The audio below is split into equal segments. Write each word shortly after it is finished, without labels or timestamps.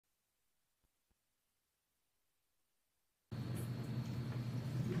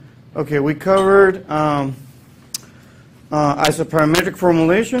Okay, we covered isoparametric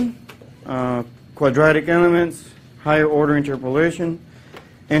formulation, quadratic elements, higher order interpolation,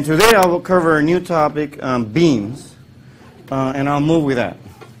 and today I will cover a new topic, beams, and I'll move with that.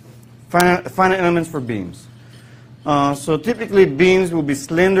 Finite elements for beams. So typically beams will be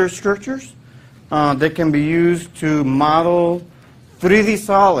slender structures that can be used to model 3D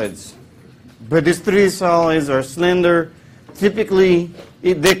solids, but these 3D solids are slender. Typically,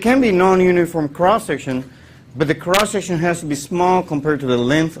 they can be non-uniform cross-section, but the cross-section has to be small compared to the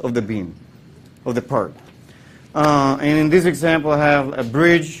length of the beam, of the part. And in this example, I have a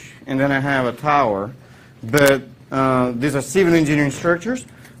bridge, and then I have a tower. But these are civil engineering structures,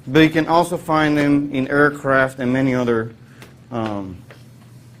 but you can also find them in aircraft and many other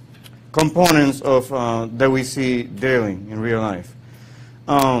components of that we see daily in real life.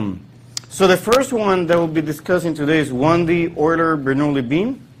 So the first one that we'll be discussing today is 1D Euler Bernoulli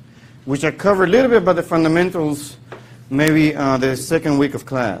Beam, which I covered a little bit about the fundamentals maybe the second week of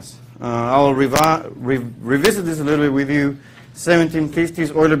class. I'll revisit this a little bit with you.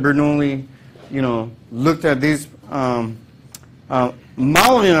 1750s Euler Bernoulli, looked at this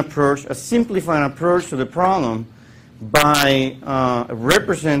modeling approach, a simplifying approach to the problem by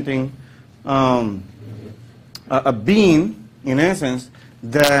representing a beam, in essence,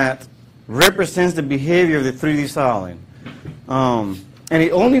 that represents the behavior of the 3D solid. And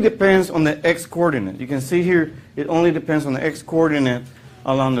it only depends on the x-coordinate. You can see here it only depends on the x-coordinate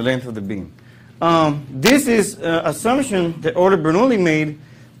along the length of the beam. This is an assumption that Euler Bernoulli made,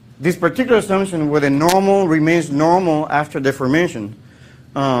 this particular assumption where the normal remains normal after deformation.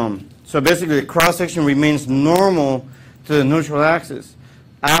 So basically the cross-section remains normal to the neutral axis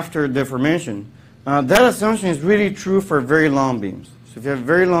after deformation. That assumption is really true for very long beams. So if you have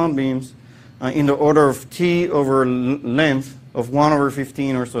very long beams in the order of t over length of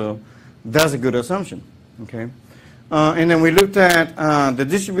 1/15 or so, that's a good assumption. Okay, and then we looked at the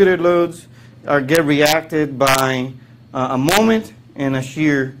distributed loads get reacted by a moment and a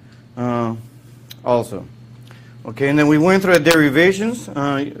shear also. Okay, and then we went through the derivations,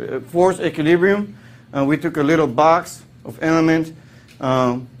 force equilibrium. We took a little box of element.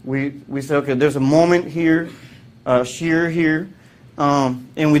 We said, okay, there's a moment here, shear here.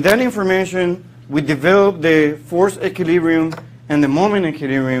 And with that information, we developed the force equilibrium and the moment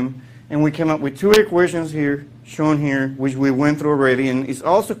equilibrium, and we came up with two equations here, shown here, which we went through already, and it's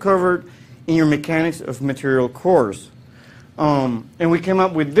also covered in your mechanics of material course. And we came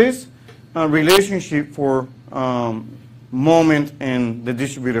up with this relationship for moment and the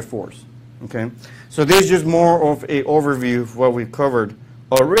distributed force. Okay, so this is just more of an overview of what we've covered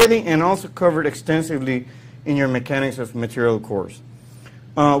already, and also covered extensively in your mechanics of material course.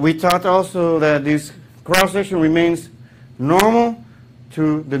 We taught also that this cross-section remains normal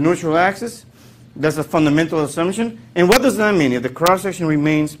to the neutral axis. That's a fundamental assumption. And what does that mean if the cross-section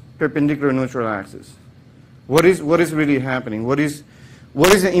remains perpendicular to neutral axis? What is really happening? What is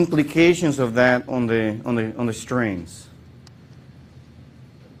the implications of that on the strains?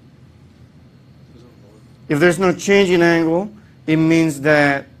 If there's no change in angle, it means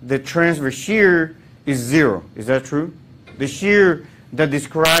that the transverse shear is 0. Is that true? The shear that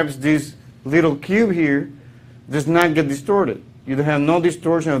describes this little cube here does not get distorted. You have no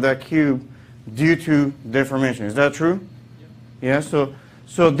distortion of that cube due to deformation. Is that true? Yeah. So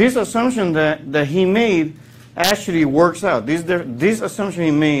this assumption that he made actually works out. This assumption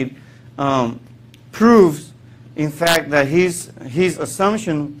he made proves, in fact, that his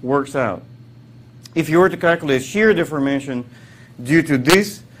assumption works out. If you were to calculate shear deformation due to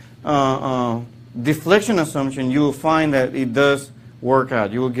this deflection assumption, you will find that it does work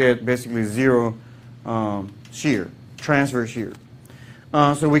out. You will get basically 0 shear, transverse shear.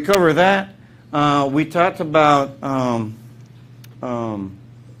 So we cover that. We talked about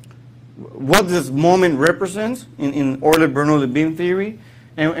what this moment represents in Euler Bernoulli beam theory,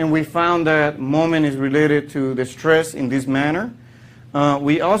 and we found that moment is related to the stress in this manner.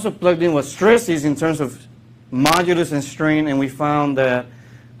 We also plugged in what stress is in terms of modulus and strain, and we found that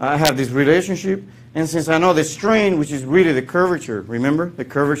I have this relationship. And since I know the strain, which is really the curvature, remember the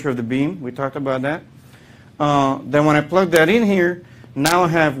curvature of the beam, we talked about that. Then when I plug that in here, now I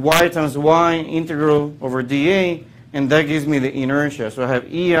have y times y integral over dA, and that gives me the inertia. So I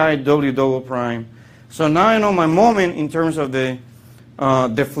have EI W double prime. So now I know my moment in terms of the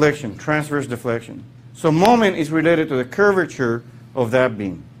deflection, transverse deflection. So moment is related to the curvature of that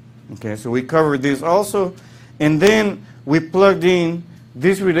beam. Okay, so we covered this also. And then we plugged in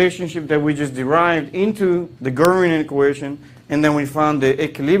this relationship that we just derived into the governing equation, and then we found the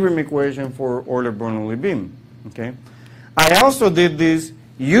equilibrium equation for Euler Bernoulli beam. Okay, I also did this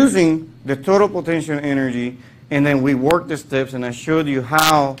using the total potential energy, and then we worked the steps, and I showed you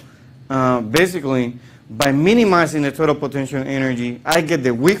how basically by minimizing the total potential energy, I get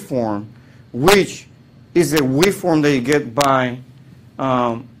the weak form, which is the weak form that you get by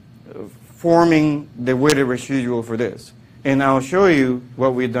forming the weighted residual for this. And I'll show you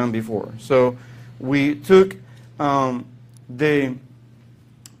what we've done before. So we took the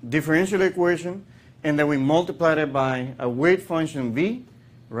differential equation, and then we multiplied it by a weight function v,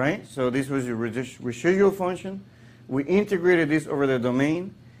 right? So this was your residual function. We integrated this over the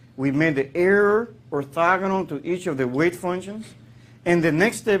domain. We made the error orthogonal to each of the weight functions. And the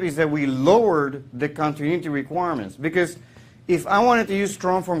next step is that we lowered the continuity requirements. Because if I wanted to use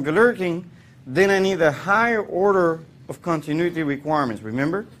strong form Galerkin, then I need a higher order of continuity requirements,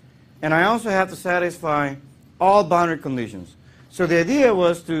 remember? And I also have to satisfy all boundary conditions. So the idea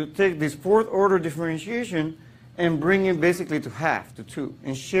was to take this fourth order differentiation and bring it basically to half, to 2,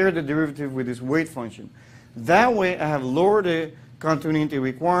 and share the derivative with this weight function. That way I have lowered the continuity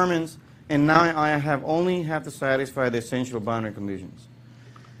requirements, and now I only have to satisfy the essential boundary conditions.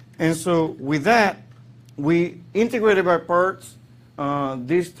 And so with that, we integrated by parts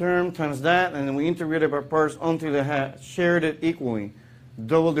this term times that, and then we integrated by parts until they had shared it equally.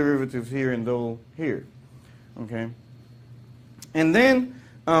 Double derivatives here and double here. Okay? And then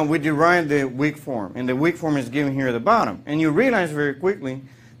we derived the weak form, and the weak form is given here at the bottom. And you realize very quickly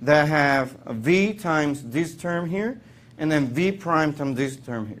that I have a v times this term here, and then v prime times this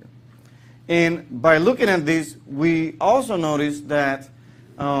term here. And by looking at this, we also notice that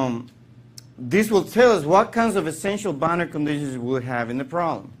this will tell us what kinds of essential boundary conditions we would have in the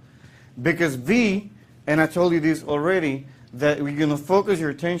problem. Because v, and I told you this already, that we're going to focus your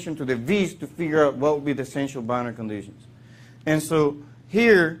attention to the v's to figure out what would be the essential boundary conditions. And so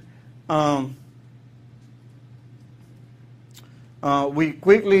here, we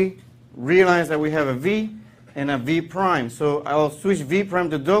quickly realize that we have a v and a v prime. So I'll switch v prime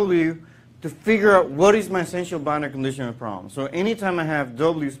to w to figure out what is my essential boundary condition of the problem. So anytime I have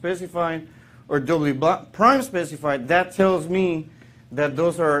w specified or w prime specified, that tells me that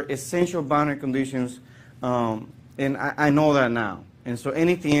those are essential boundary conditions, and I know that now. And so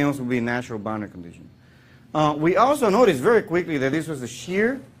anything else will be a natural boundary condition. We also noticed very quickly that this was a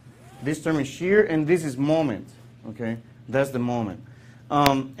shear. This term is shear, and this is moment. Okay, that's the moment.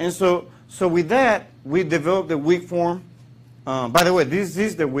 And so with that, we developed the weak form. By the way, this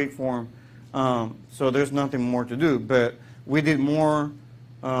is the weak form, so there's nothing more to do. But we did more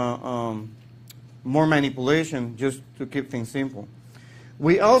manipulation just to keep things simple.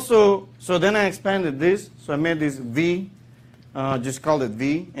 We also, so then I expanded this. So I made this v. Just call it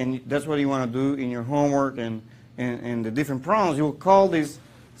v, and that's what you want to do in your homework and the different problems. You will call this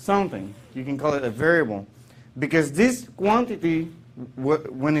something. You can call it a variable, because this quantity,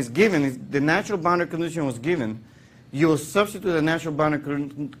 when it's given, if the natural boundary condition was given, you will substitute the natural boundary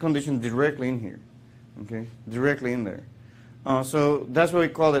condition directly in here, okay, directly in there. So that's why we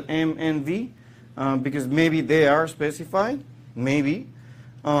call it m and v, because maybe they are specified, maybe.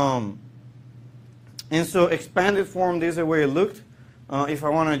 And so expanded form, this is the way it looked. If I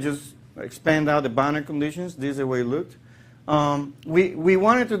want to just expand out the boundary conditions, this is the way it looked. We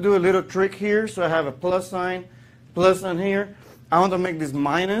wanted to do a little trick here, so I have a plus sign here. I want to make this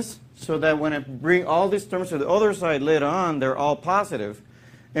minus, so that when I bring all these terms to the other side later on, they're all positive.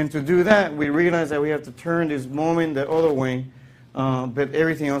 And to do that, we realize that we have to turn this moment the other way, but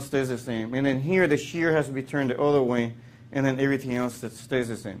everything else stays the same. And then here, the shear has to be turned the other way, and then everything else that stays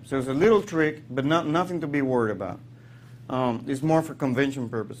the same. So it's a little trick, but nothing to be worried about. It's more for convention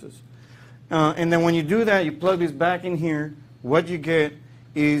purposes. And then when you do that, you plug this back in here. What you get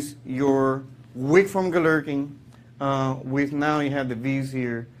is your weak form Galerkin with now you have the V's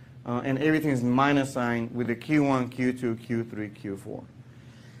here, and everything is minus sign with the Q1, Q2, Q3, Q4.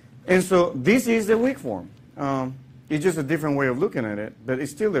 And so this is the weak form. It's just a different way of looking at it, but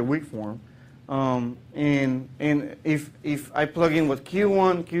it's still the weak form. And if I plug in what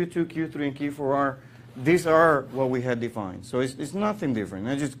Q1, Q2, Q3, and Q4 are, these are what we had defined. So it's nothing different.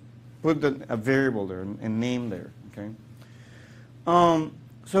 I just put a variable there and name there. Okay.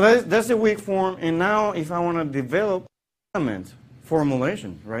 So that's the weak form. And now if I want to develop element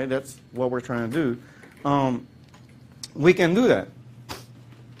formulation, right? That's what we're trying to do. We can do that.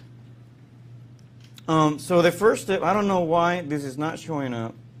 So the first step, I don't know why this is not showing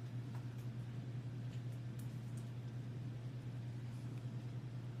up.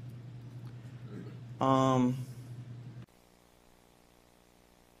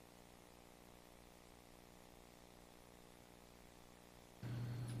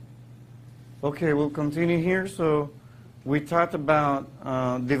 Okay, we'll continue here. So we talked about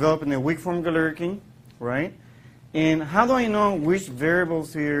developing a weak form Galerkin, right? And how do I know which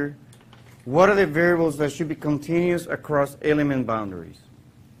variables here, what are the variables that should be continuous across element boundaries?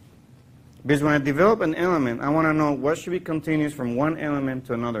 Because when I develop an element, I want to know what should be continuous from one element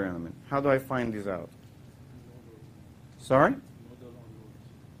to another element. How do I find this out? Sorry?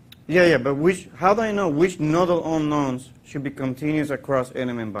 Yeah, but how do I know which nodal unknowns should be continuous across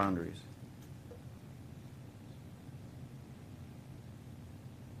element boundaries?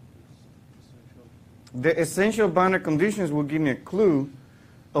 The essential boundary conditions will give me a clue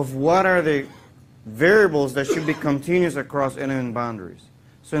of what are the variables that should be continuous across element boundaries.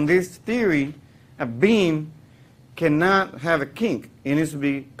 So in this theory, a beam cannot have a kink. It needs to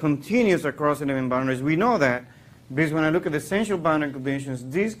be continuous across element boundaries. We know that because when I look at the essential boundary conditions,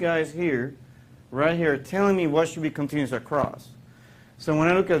 these guys here, right here, are telling me what should be continuous across. So when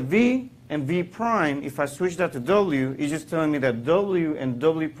I look at V and V prime, if I switch that to W, it's just telling me that W and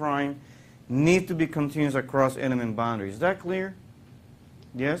W prime need to be continuous across element boundaries. Is that clear?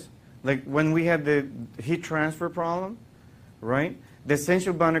 Yes? Like when we had the heat transfer problem, right? The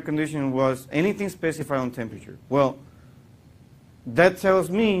essential boundary condition was anything specified on temperature. Well, that tells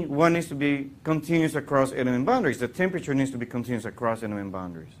me what needs to be continuous across element boundaries. The temperature needs to be continuous across element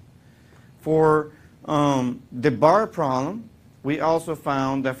boundaries. For the bar problem, we also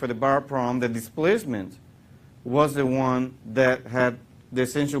found that for the bar problem, the displacement was the one that had the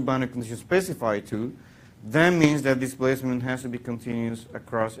essential boundary condition specified to. That means that displacement has to be continuous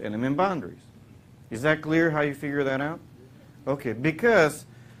across element boundaries. Is that clear how you figure that out? Okay, because,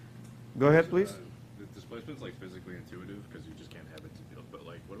 go ahead please. The displacement's like physically intuitive because you just can't have it, but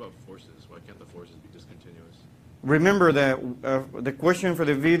like what about forces? Why can't the forces be discontinuous? Remember that the question for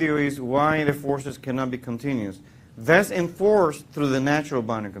the video is why the forces cannot be continuous. That's enforced through the natural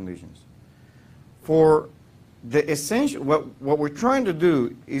boundary conditions. For the essential, what we're trying to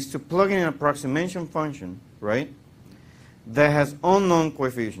do is to plug in an approximation function, right, that has unknown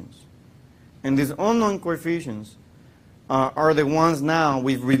coefficients. And these unknown coefficients are the ones now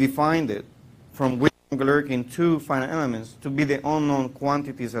we've redefined it from Galerkin to finite elements to be the unknown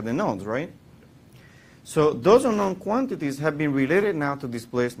quantities at the nodes, right? So those unknown quantities have been related now to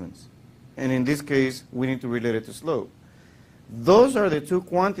displacements. And in this case, we need to relate it to slope. Those are the two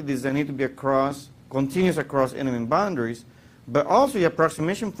quantities that need to be continuous across element boundaries, but also the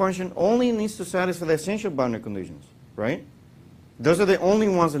approximation function only needs to satisfy the essential boundary conditions, right? Those are the only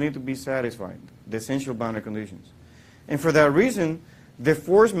ones that need to be satisfied, the essential boundary conditions. And for that reason, the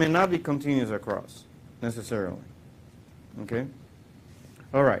force may not be continuous across, necessarily. Okay?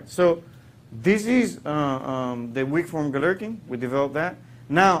 All right, so this is the weak form Galerkin. We developed that.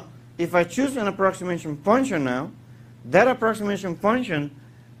 Now, if I choose an approximation function now, that approximation function,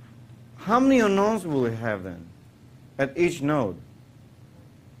 how many unknowns will it have then at each node?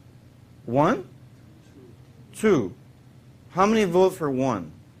 1? 2. How many vote for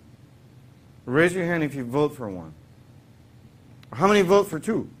 1? Raise your hand if you vote for 1. How many vote for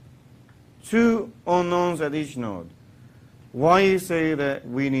 2? 2 unknowns at each node. Why you say that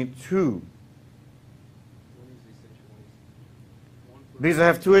we need 2? Because I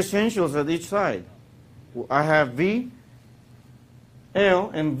have 2 essentials at each side. I have V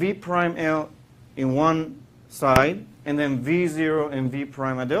L and V prime L in one side, and then V0 and V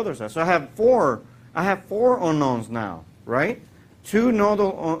prime at the other side. So I have 4 unknowns now, right? 2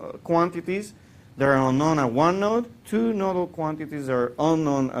 nodal quantities that are unknown at one node, 2 nodal quantities that are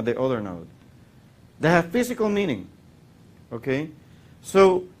unknown at the other node. They have physical meaning, okay?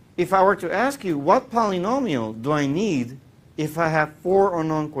 So if I were to ask you, what polynomial do I need if I have 4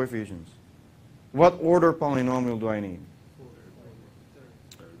 unknown coefficients? What order polynomial do I need?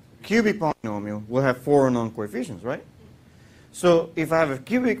 Cubic polynomial will have 4 unknown coefficients, right? So if I have a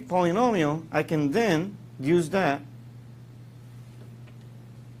cubic polynomial, I can then use that.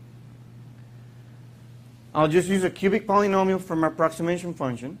 I'll just use a cubic polynomial from my approximation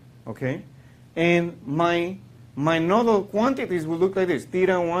function, okay? And my nodal quantities will look like this: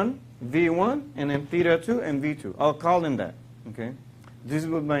 theta 1, V1, and then theta 2 and V2. I'll call them that, okay? This is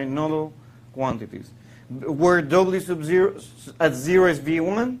my nodal quantities. Where W sub 0 at 0 is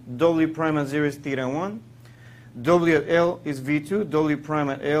V1, W prime at 0 is theta 1, W at L is V2, W prime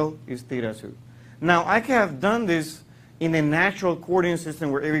at L is theta 2. Now, I could have done this in a natural coordinate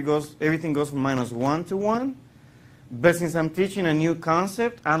system where everything goes from -1 to 1, but since I'm teaching a new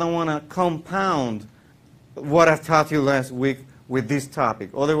concept, I don't want to compound what I taught you last week with this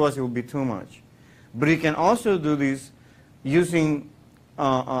topic. Otherwise, it would be too much. But you can also do this using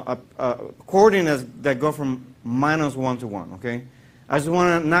coordinates that go from -1 to 1, okay? I just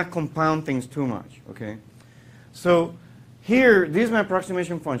want to not compound things too much, okay? So here, this is my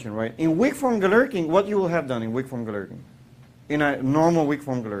approximation function, right? In weak form Galerkin, what you will have done in weak form Galerkin? In a normal weak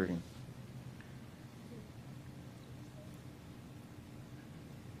form Galerkin.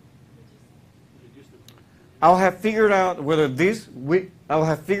 I'll have figured out whether this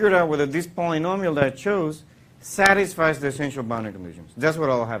polynomial that I chose satisfies the essential boundary conditions. That's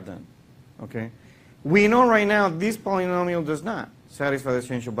what I'll have done. Okay? We know right now this polynomial does not satisfy the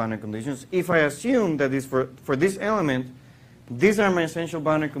essential boundary conditions. If I assume that this for this element, these are my essential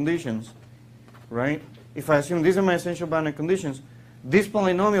boundary conditions, right? If I assume these are my essential boundary conditions, this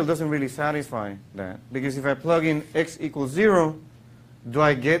polynomial doesn't really satisfy that. Because if I plug in x equals 0, do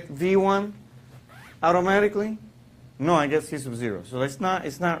I get v1 automatically? No, I get c sub 0. So it's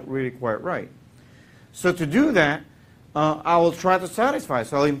not really quite right. So to do that, I will try to satisfy.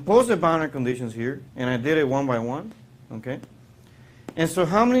 So I'll impose the boundary conditions here, and I did it one by one. Okay. And so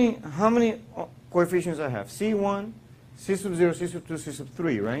how many coefficients I have? C1, c sub 0, c sub 2, c sub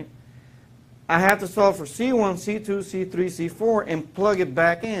 3, right? I have to solve for C1, C2, C3, C4 and plug it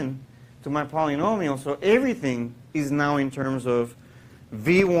back in to my polynomial. So everything is now in terms of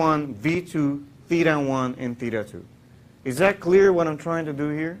V1, V2, theta 1, and theta 2. Is that clear what I'm trying to do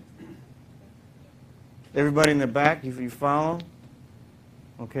here? Everybody in the back, if you follow?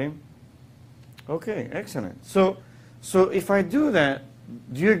 Okay. Okay, excellent. So if I do that,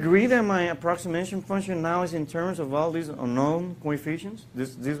 do you agree that my approximation function now is in terms of all these unknown coefficients?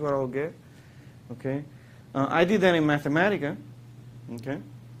 This is what I'll get? Okay. I did that in Mathematica. Okay.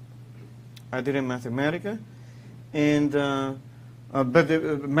 I did it in Mathematica. And, but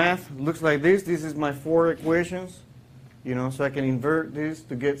the math looks like this. This is my 4 equations. You know, so I can invert this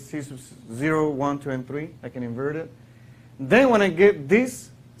to get C sub 0, 1, 2, and 3. I can invert it. Then when I get this,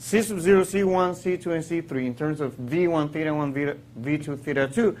 C sub 0, C1, C2, and C3 in terms of V1, theta 1, V2, theta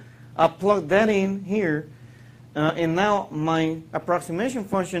 2, I'll plug that in here. And now my approximation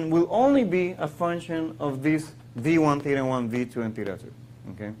function will only be a function of this V1, theta 1, V2, and theta 2.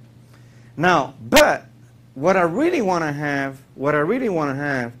 Okay? Now, but what I really want to have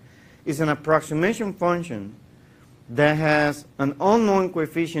is an approximation function that has an unknown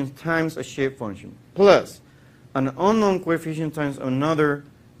coefficient times a shape function, plus an unknown coefficient times another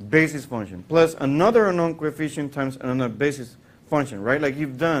basis function, plus another unknown coefficient times another basis function, right? Like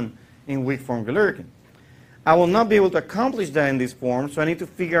you've done in weak form Galerkin. I will not be able to accomplish that in this form, so I need to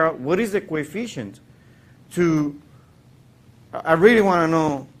figure out what is the coefficient to, I really want to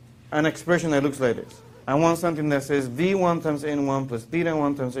know an expression that looks like this. I want something that says V1 times N1 plus theta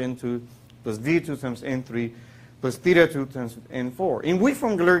 1 times N2 plus V2 times N3 plus theta 2 times N4. In weak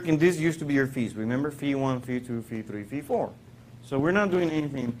form Galerkin, this used to be your Phi. Remember, Phi1, Phi2, Phi3, Phi4. So we're not doing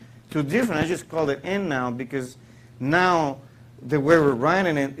anything too different. I just called it N now because now the way we're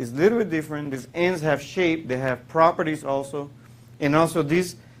writing it is a little bit different. These N's have shape. They have properties also. And also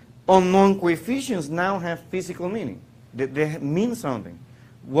these unknown coefficients now have physical meaning. They mean something.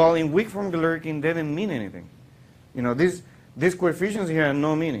 While in weak form Galerkin, they didn't mean anything. You know, these coefficients here have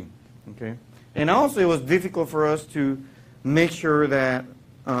no meaning. Okay? And also it was difficult for us to make sure that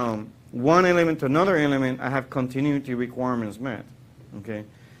one element to another element, I have continuity requirements met. Okay?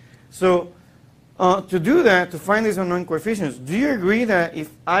 So to do that, to find these unknown coefficients, do you agree that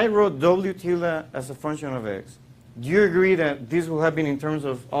if I wrote W tilde as a function of x, do you agree that this will have been in terms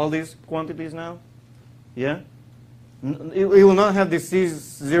of all these quantities now? Yeah? It will not have this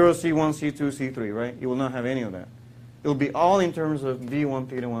C0, C1, C2, C3, right? It will not have any of that. It will be all in terms of V1,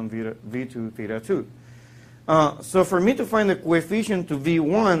 theta 1, V2, theta 2. So for me to find the coefficient to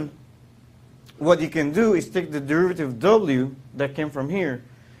V1, what you can do is take the derivative of W that came from here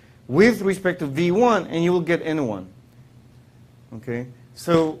with respect to V1, and you will get N1. Okay?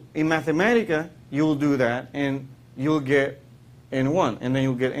 So in Mathematica, you will do that, and you'll get N1, and then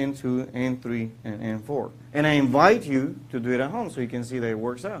you'll get N2, N3, and N4. And I invite you to do it at home so you can see that it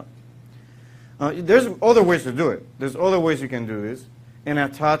works out. There's other ways to do it. There's other ways you can do this, and I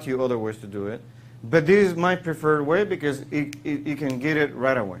taught you other ways to do it. But this is my preferred way because you can get it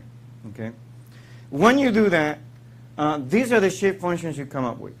right away. Okay? When you do that, these are the shape functions you come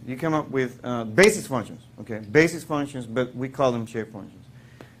up with. You come up with basis functions. Okay? Basis functions, but we call them shape functions.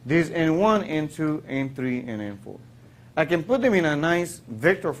 These N1, N2, N3, and N4. I can put them in a nice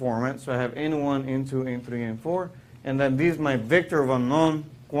vector format, so I have N1, N2, N3, N4, and then this is my vector of unknown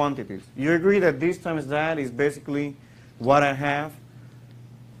quantities. You agree that this times that is basically what I have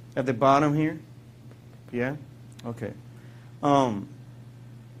at the bottom here? Yeah? Okay.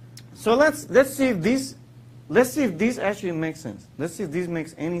 So let's see if this actually makes sense. Let's see if this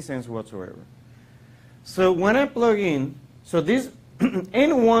makes any sense whatsoever. So when I plug in, so this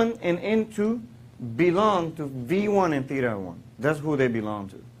N1 and N2, belong to V1 and theta 1. That's who they belong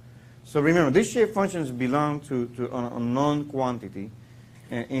to. So remember, these shape functions belong to a known quantity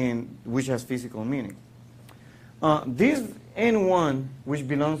which has physical meaning. This N1, which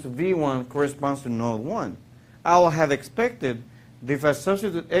belongs to V1, corresponds to node 1. I will have expected that if I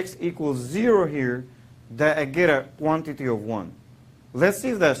substitute x equals 0 here, that I get a quantity of 1. Let's see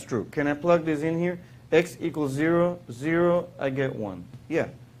if that's true. Can I plug this in here? X equals 0, 0, I get 1. Yeah.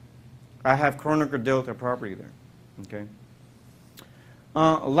 I have Kronecker delta property there. Okay.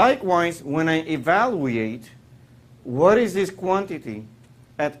 Likewise, when I evaluate what is this quantity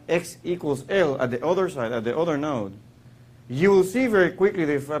at x equals L at the other side, at the other node, you will see very quickly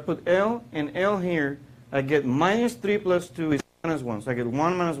that if I put L and L here, I get minus 3 plus 2 is minus 1. So I get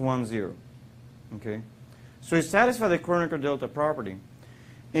 1 minus 1, 0. Okay? So it satisfies the Kronecker delta property.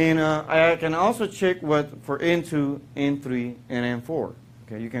 And I can also check what for N2, N3, and N4.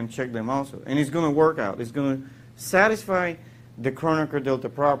 Okay? You can check them also. And it's going to work out. It's going to satisfy the Kronecker delta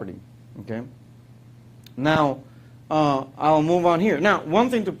property. Okay? Now, I'll move on here. Now, one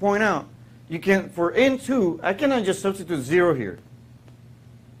thing to point out, you can, for N2, I cannot just substitute 0 here.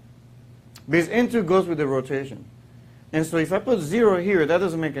 Because N2 goes with the rotation. And so if I put 0 here, that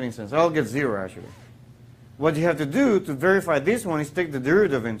doesn't make any sense. I'll get 0 actually. What you have to do to verify this one is take the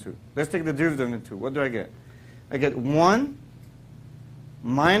derivative of N2. Let's take the derivative of N2. What do I get? I get 1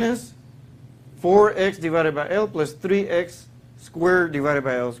 minus 4x divided by L plus 3x squared divided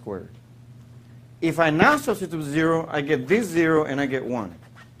by L squared. If I now substitute 0, I get this 0 and I get 1.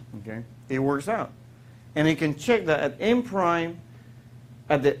 Okay? It works out. And you can check that at M prime,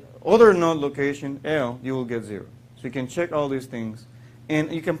 at the other node location, L, you will get 0. So you can check all these things.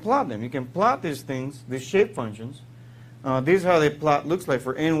 And you can plot them. You can plot these things, these shape functions. This is how the plot looks like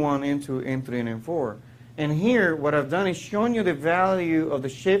for N1, N2, N3, and N4. And here, what I've done is shown you the value of the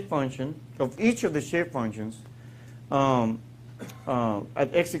shape function, of each of the shape functions, at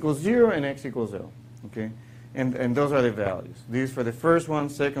x equals 0 and x equals L. Okay? And those are the values. These for the first one,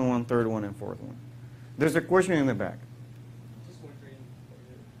 second one, third one, and fourth one. There's a question in the back. Just wondering, for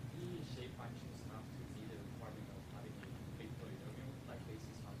the shape functions not to be the requirement of having a big polynomial like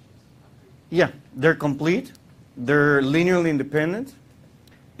basis functions? Yeah, they're complete. They're linearly independent.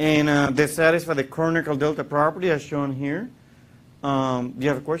 And they satisfy the Kronecker delta property as shown here. Do you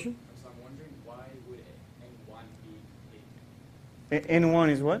have a question? So I'm wondering why would N1 be big? N1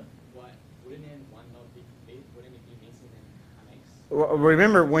 is what? Wouldn't N1 not be big? Wouldn't it be missing an x? Well,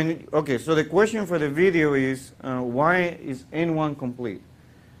 remember when, okay, so the question for the video is why is N1 complete?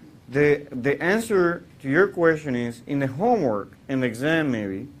 The answer to your question is in the homework, in the exam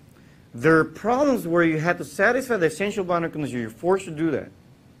maybe, there are problems where you have to satisfy the essential boundary condition. You're forced to do that.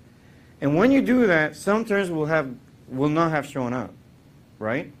 And when you do that, some terms will not have shown up,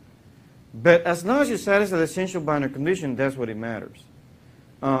 right? But as long as you satisfy the essential boundary condition, that's what it matters.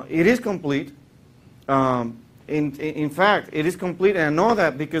 It is complete. In fact, it is complete, and I know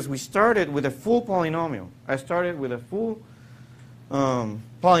that because we started with a full polynomial. I started with a full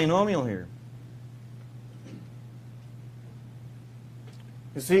polynomial here.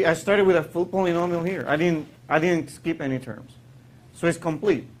 You see, I started with a full polynomial here. I didn't skip any terms. So it's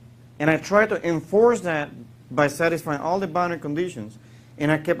complete. And I tried to enforce that by satisfying all the boundary conditions,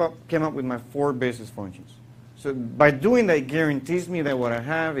 and I came up with my 4 basis functions. So by doing that, it guarantees me that what I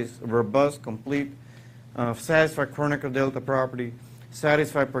have is robust, complete, satisfy Kronecker delta property,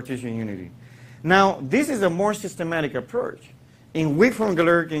 satisfy partition unity. Now, this is a more systematic approach. In weak form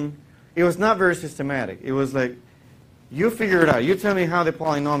Galerkin, it was not very systematic. It was like, you figure it out. You tell me how the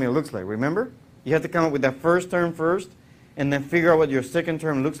polynomial looks like. Remember? You have to come up with that first term first, and then figure out what your second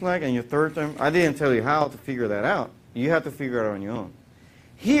term looks like, and your third term. I didn't tell you how to figure that out. You have to figure it out on your own.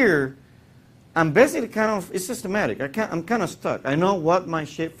 Here, I'm basically kind of, it's systematic. I'm kind of stuck. I know what my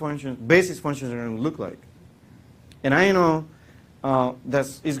shape functions, basis functions are going to look like. And I know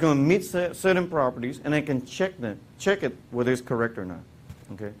that it's going to meet certain properties, and I can check it whether it's correct or not.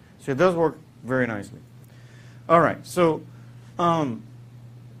 Okay? So it does work very nicely. All right, so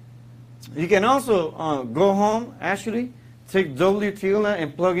you can also go home, actually, take W tilde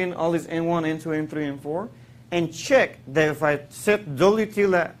and plug in all these N1, N2, N3, N4, and check that if I set W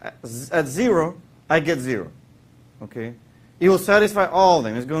tilde at 0, I get 0. Okay? It will satisfy all of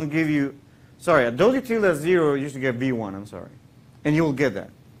them. It's going to give you, sorry, at W tilde at 0, you should get B1, I'm sorry. And you will get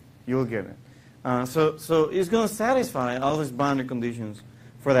that. You will get it. So it's going to satisfy all these boundary conditions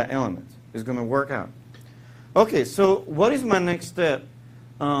for that element. It's going to work out. Okay, so what is my next step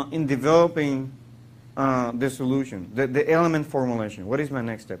in developing the solution, the element formulation? What is my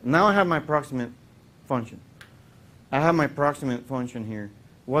next step? Now I have my approximate function. I have my approximate function here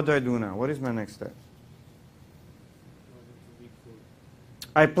what do I do now? What is my next step?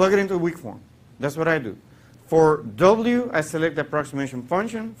 I plug it into weak form. That's what I do. For W, I select the approximation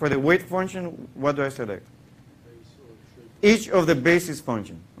function. For the weight function, what do I select? Each of the basis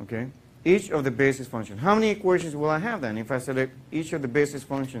function, okay? Each of the basis function. How many equations will I have then if I select each of the basis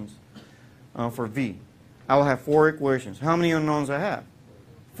functions for V? I will have 4 equations. How many unknowns I have?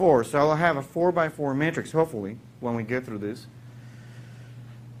 4. So I'll have a 4 by 4 matrix, hopefully, when we get through this.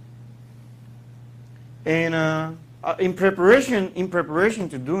 And in preparation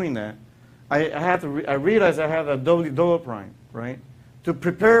to doing that, I realized I have a double prime, right? To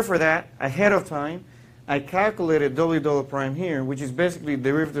prepare for that ahead of time, I calculated double prime here, which is basically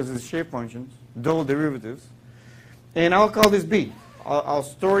derivatives of the shape functions, double derivatives. And I'll call this B. I'll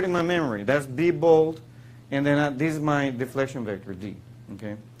store it in my memory. That's B bold. And then this is my deflection vector, D.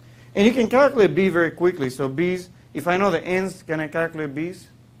 Okay? And you can calculate B very quickly. So B's, if I know the N's, can I calculate B's?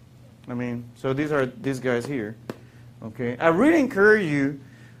 I mean, so these are these guys here. Okay? I really encourage you,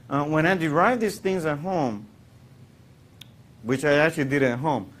 when I derive these things at home, which I actually did at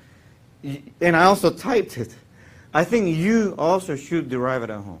home, and I also typed it, I think you also should derive it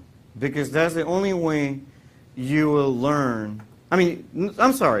at home. Because that's the only way you will learn. I mean,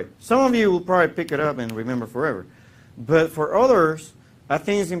 I'm sorry. Some of you will probably pick it up and remember forever. But for others, I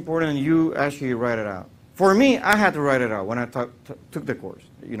think it's important you actually write it out. For me, I had to write it out when I took the course.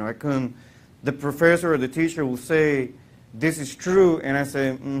 You know, I couldn't, the professor or the teacher will say, this is true, and I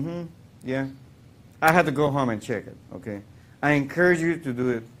say, yeah. I had to go home and check it, okay? I encourage you to do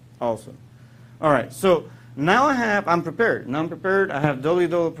it also. All right, so now I'm prepared. Now I'm prepared. I have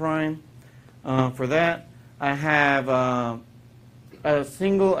double prime for that. I have a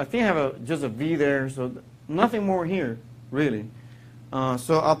single, I think I have just a V there, so nothing more here, really.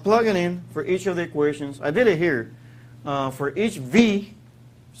 So I'll plug it in for each of the equations. I did it here. For each V,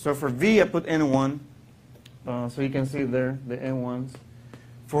 so for V I put N1, so you can see there, the N1s.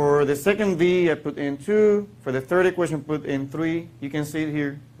 For the second V I put N2. For the third equation put N3. You can see it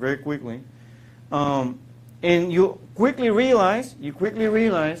here very quickly. And you quickly realize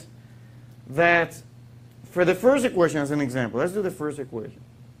that for the first equation, as an example, let's do the first equation.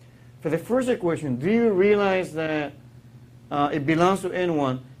 For the first equation, do you realize that it belongs to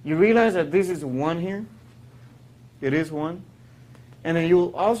N1? You realize that this is 1 here? It is 1. And then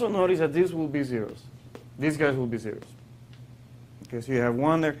you'll also notice that this will be zeros. These guys will be zeros. Okay, so you have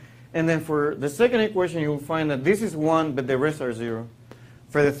 1 there. And then for the second equation, you'll find that this is 1, but the rest are 0.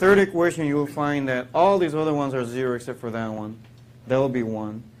 For the third equation, you'll find that all these other ones are 0 except for that one. That will be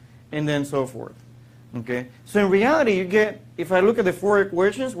 1. And then so forth. Okay, so in reality, you get, if I look at the 4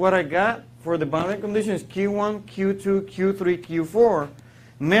 equations, what I got for the boundary condition is Q1, Q2, Q3, Q4.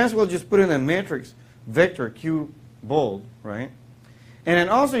 May as well just put in a matrix vector, Q bold, right? And then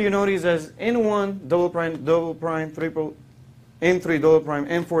also you notice as N1 double prime, triple, N3 double prime,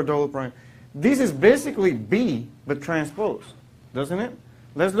 N4 double prime. This is basically B, but transposed, doesn't it?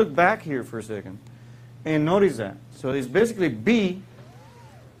 Let's look back here for a second and notice that. So it's basically B,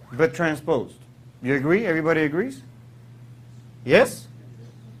 but transposed. You agree? Everybody agrees? Yes?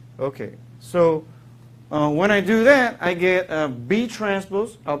 Okay. So when I do that, I get B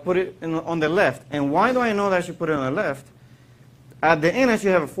transpose. I'll put it on the left. And why do I know that I should put it on the left? At the end, I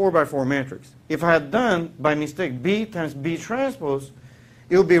should have a 4 by 4 matrix. If I had done, by mistake, B times B transpose,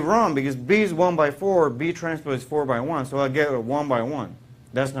 it would be wrong because B is 1 by 4, B transpose is 4 by 1. So I'll get a 1 by 1.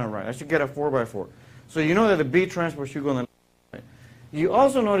 That's not right. I should get a 4 by 4. So you know that the B transpose should go on the left. You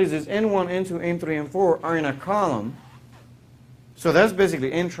also notice this N1, N2, N3, N4 are in a column. So that's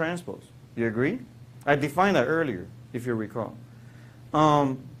basically N transpose. You agree? I defined that earlier, if you recall.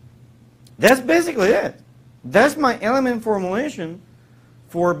 That's basically it. That's my element formulation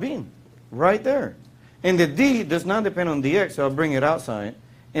for beam, right there. And the D does not depend on dx, so I'll bring it outside.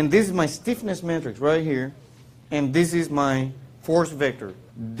 And this is my stiffness matrix right here. And this is my force vector.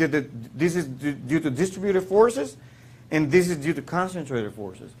 This is due to distributed forces. And this is due to concentrated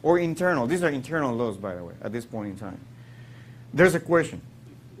forces, or internal. These are internal loads, by the way, at this point in time. There's a question.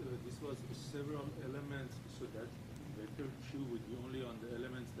 This was several elements, so that vector Q would be only on the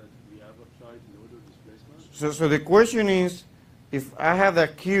elements that we have applied load or displacement? So the question is, if I have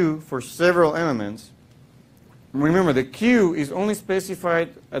that Q for several elements, remember the Q is only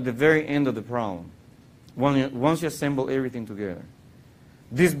specified at the very end of the problem, once you assemble everything together.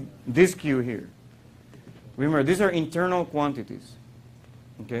 This Q here. Remember, these are internal quantities.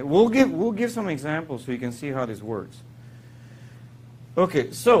 Okay, we'll give some examples so you can see how this works.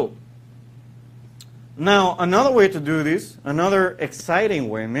 Okay, so now another way to do this, another exciting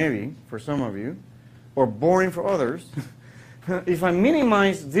way maybe for some of you, or boring for others, if I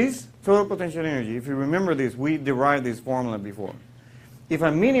minimize this total potential energy, if you remember this, we derived this formula before. If I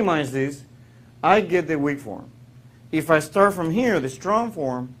minimize this, I get the weak form. If I start from here, the strong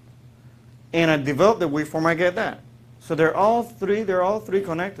form, and I develop the weak form, I get that. So they're all three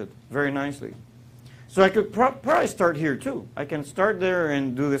connected very nicely. So I could probably start here too. I can start there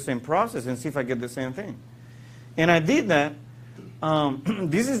and do the same process and see if I get the same thing. And I did that.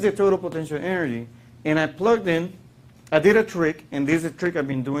 This is the total potential energy, and I plugged in. I did a trick, and this is a trick I've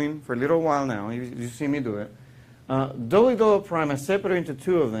been doing for a little while now. You see me do it. W prime, I separate into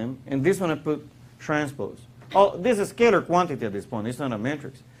two of them, and this one I put transpose. Oh, this is a scalar quantity at this point. It's not a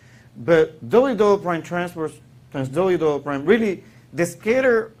matrix. But W prime transpose times W prime, really, the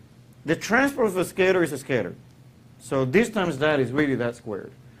scalar, the transpose of a scalar is a scalar. So this times that is really that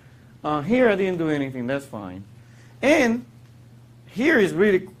squared. Here I didn't do anything. That's fine. And here is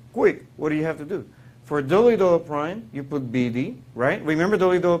really quick. What do you have to do? For W prime, you put BD, right? Remember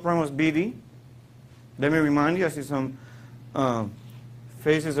W prime was BD? Let me remind you, I see some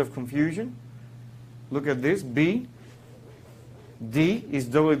phases of confusion. Look at this. B, D is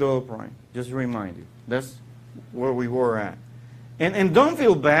W prime. Just to remind you. That's where we were at. And don't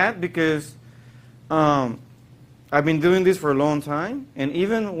feel bad because I've been doing this for a long time. And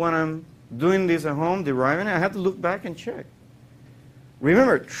even when I'm doing this at home, deriving it, I have to look back and check.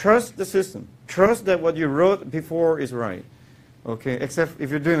 Remember, trust the system. Trust that what you wrote before is right. Okay, except if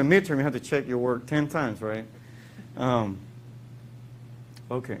you're doing a midterm, you have to check your work 10 times, right?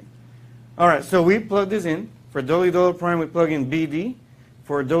 Okay. All right, so we plug this in. For W prime, we plug in BD.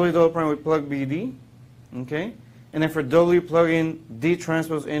 For W prime, we plug BD. Okay? And then for W, plug in D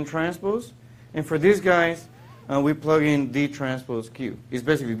transpose N transpose. And for these guys, we plug in D transpose Q. It's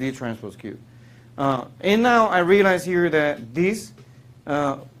basically D transpose Q. And now I realize here that this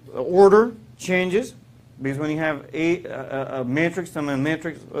order changes. Because when you have a matrix and a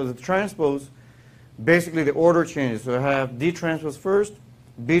matrix of the transpose, basically the order changes. So I have D transpose first,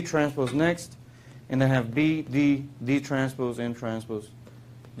 B transpose next, and I have B, D, D transpose, N transpose,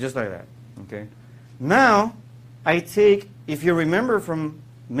 just like that. Okay. Now, I take, if you remember from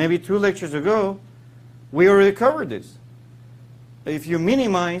maybe 2 lectures ago, we already covered this. If you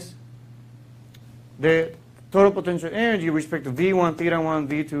minimize the total potential energy with respect to V1, theta 1,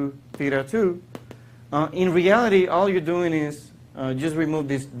 V2, theta 2, in reality, all you're doing is just remove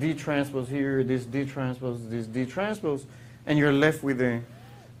this D transpose here, this D transpose, this D transpose, and you're left with the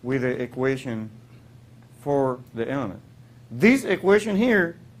equation for the element. This equation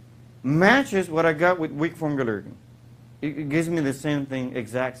here matches what I got with weak form Galerkin. It gives me the same thing,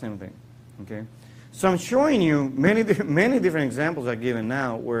 exact same thing. Okay, so I'm showing you many different examples I've given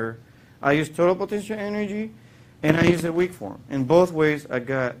now where I use total potential energy and I use the weak form. In both ways, I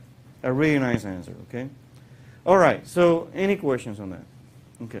got a really nice answer, okay? All right, so any questions on that?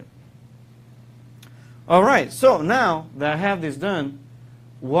 Okay. All right, so now that I have this done,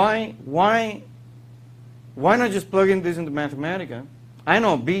 why not just plug in this into Mathematica? I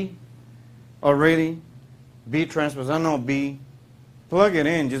know B already, B transpose, I know B. Plug it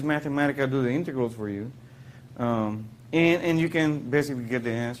in, just Mathematica do the integrals for you. And you can basically get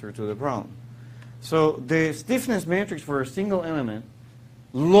the answer to the problem. So the stiffness matrix for a single element,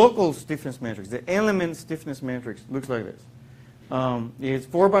 local stiffness matrix, the element stiffness matrix looks like this. It's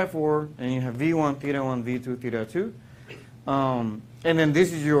 4 by 4, and you have V1, theta 1, V2, theta 2. And then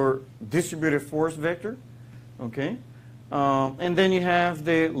this is your distributed force vector, okay? And then you have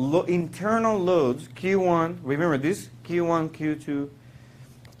the internal loads, Q1, remember this, Q1, Q2,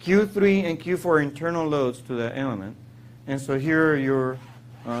 Q3, and Q4 are internal loads to the element. And so here are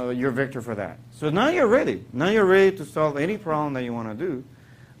your vector for that. So now you're ready. Now you're ready to solve any problem that you want to do.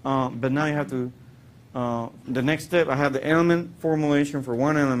 But now you have to, the next step, I have the element formulation for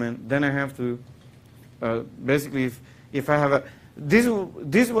one element. Then I have to, basically, if I have a, this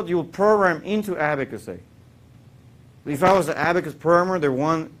is what you will program into Abacus, say. If I was the Abacus programmer, the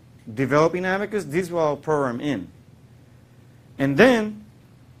one developing Abacus, this is what I'll program in. And then,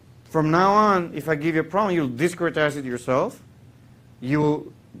 from now on, if I give you a problem, you'll discretize it yourself. You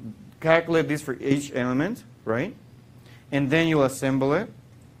will calculate this for each element, right? And then you'll assemble it.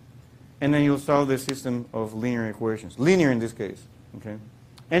 And then you'll solve the system of linear equations. Linear in this case, okay?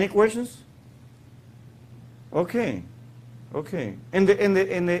 Any questions? Okay, okay. In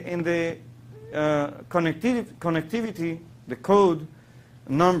the connectivity, the code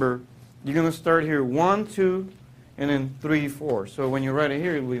number, you're going to start here 1, 2, and then 3, 4. So when you write it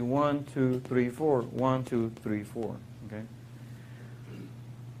here, it will be 1, 2, 3, 4, 1, 2, 3, 4. Okay.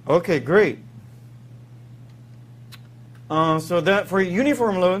 Okay, great. So that for a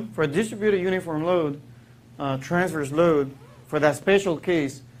uniform load, for a distributed uniform load, transverse load, for that special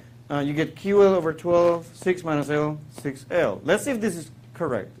case, you get QL over 12, 6 minus L, 6L. Let's see if this is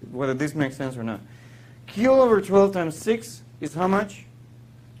correct, whether this makes sense or not. QL over 12 times 6 is how much?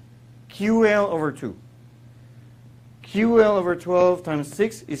 QL over 2. QL over 12 times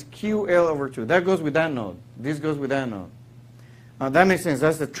 6 is QL over 2. That goes with that node. This goes with that node. That makes sense.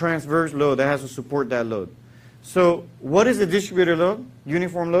 That's the transverse load that has to support that load. So what is the distributed load?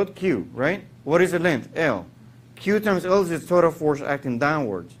 Uniform load? Q, right? What is the length? L. Q times L is the total force acting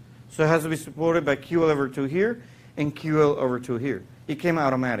downwards. So it has to be supported by QL over 2 here and QL over 2 here. It came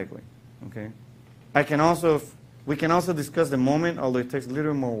automatically. Okay. We can also discuss the moment, although it takes a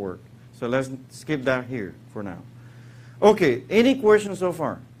little more work. So let's skip that here for now. Okay, any questions so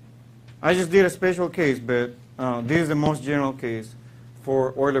far? I just did a special case, but this is the most general case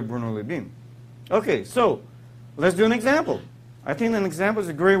for Euler Bernoulli beam. Okay, so let's do an example. I think an example is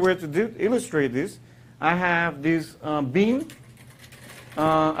a great way to illustrate this. I have this beam.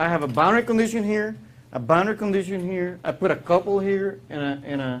 I have a boundary condition here, a boundary condition here. I put a couple here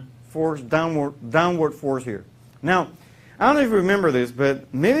and a force downward force here. Now, I don't know if you remember this,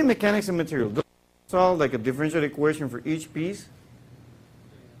 but maybe mechanics and materials don't solve like a differential equation for each piece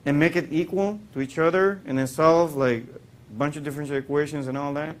and make it equal to each other and then solve like a bunch of differential equations and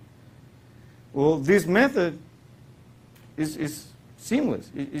all that. Well, this method is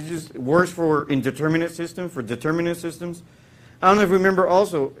seamless. It just works for indeterminate systems, for determinate systems. I don't know if you remember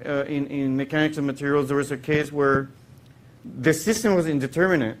also in mechanics and materials there was a case where the system was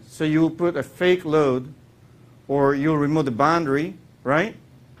indeterminate, so you will put a fake load or you'll remove the boundary, right?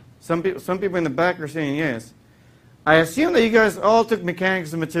 Some people in the back are saying yes. I assume that you guys all took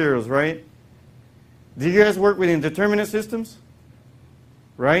mechanics and materials, right? Do you guys work with indeterminate systems?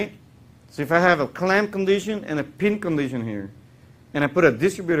 Right? So if I have a clamp condition and a pin condition here, and I put a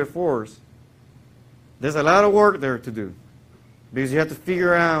distributed force, there's a lot of work there to do, because you have to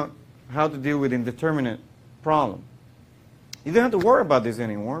figure out how to deal with indeterminate problem. You don't have to worry about this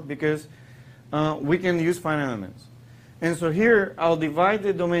anymore, because we can use finite elements. And so here, I'll divide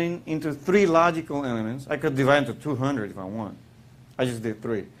the domain into 3 logical elements. I could divide into 200 if I want. I just did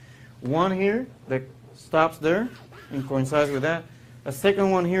 3. One here that stops there and coincides with that. A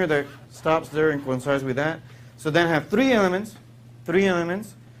second one here that stops there and coincides with that. So then I have 3 elements.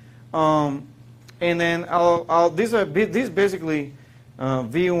 And then this basically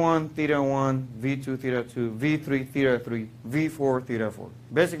V1, theta 1, V2, theta 2, V3, theta 3, V4, theta 4.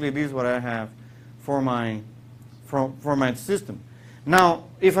 Basically, this is what I have for my system. Now,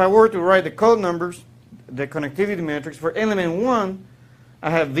 if I were to write the code numbers, the connectivity matrix, for element 1, I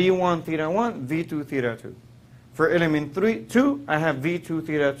have V1, theta 1, V2, theta 2. For element 2, I have V2,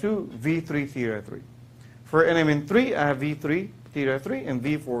 theta 2, V3, theta 3. For element 3, I have V3, theta 3, and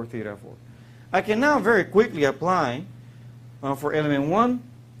V4, theta 4. I can now very quickly apply for element 1.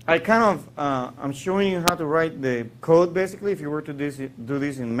 I'm showing you how to write the code, basically. If you were to do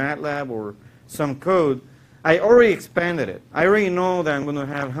this in MATLAB or some code, I already expanded it. I already know that I'm going to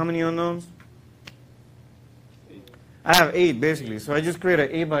have how many unknowns? I have 8, basically. So I just create an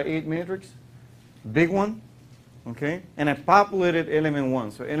 8 by 8 matrix, big one, okay? And I populated element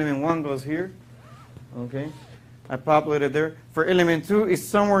 1. So element 1 goes here, okay? I populated there. For element 2, it's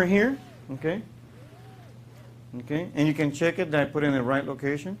somewhere here, okay? Okay, and you can check it that I put it in the right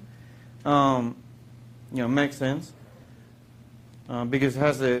location. Makes sense. Because it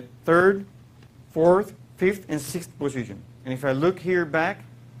has the 3rd, 4th, 5th, and 6th position. And if I look here back,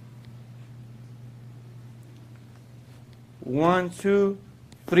 1, 2,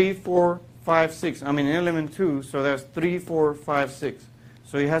 3, 4, 5, 6. I'm in element 2, so that's 3, 4, 5, 6.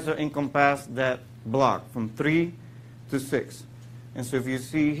 So it has to encompass that block from 3 to 6. And so if you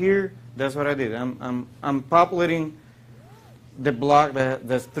see here, that's what I did. I'm populating the block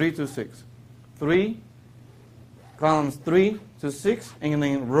that's 3 to 6. 3, columns 3 to 6, and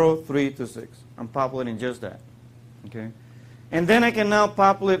then row 3 to 6. I'm populating just that. Okay, and then I can now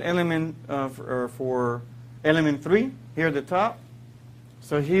populate element for element 3 here at the top.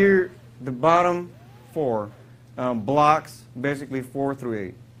 So here the bottom 4 blocks basically 4 through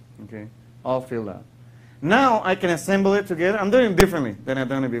 8. Okay, all filled out. Now I can assemble it together. I'm doing it differently than I've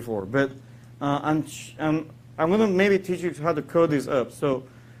done it before, but I'm going to maybe teach you how to code this up. So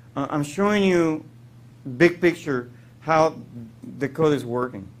I'm showing you big picture how the code is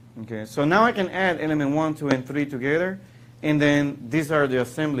working. Okay, so now I can add element 1, 2, and 3 together, and then these are the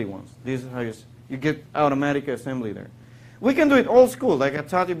assembly ones. This is how you get automatic assembly there. We can do it old school, like I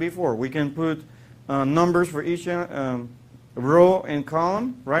taught you before. We can put numbers for each row and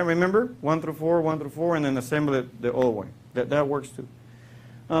column, right? Remember? 1 through 4, 1 through 4, and then assemble it the old way. That works too.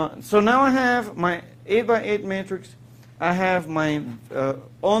 So now I have my 8 by 8 matrix. I have my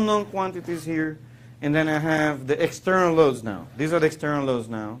unknown quantities here, and then I have the external loads now. These are the external loads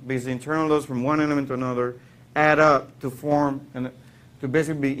now, because the internal loads from one element to another add up to form and to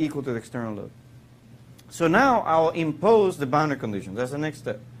basically be equal to the external load. So now I'll impose the boundary condition. That's the next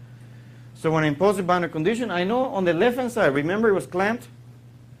step. So when I impose the boundary condition, I know on the left-hand side, remember it was clamped?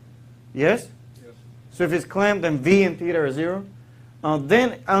 Yes? Yes. So if it's clamped, then V and theta are 0.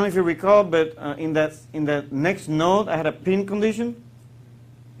 Then, I don't know if you recall, but in that next node, I had a pin condition.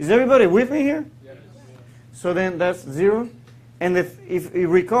 Is everybody with me here? Yes. So then that's 0. And if you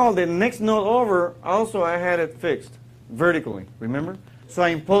recall, the next node over, also I had it fixed vertically, remember? So I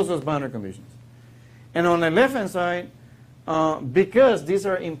imposed those boundary conditions. And on the left-hand side, because these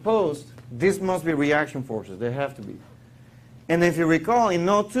are imposed, these must be reaction forces. They have to be. And if you recall, in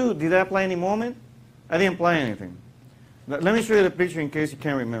node 2, did I apply any moment? I didn't apply anything. Let me show you the picture in case you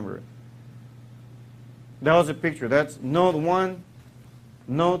can't remember it. That was a picture. That's node 1,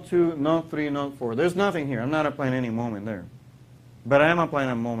 node 2, node 3, node 4. There's nothing here. I'm not applying any moment there. But I am applying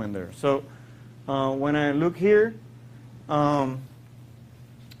a moment there. So when I look here, V3,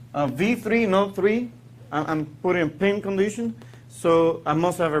 node 3, I'm putting a pin condition. So I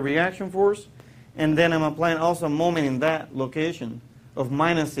must have a reaction force. And then I'm applying also a moment in that location of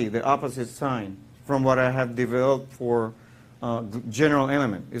minus C, the opposite sign from what I have developed for general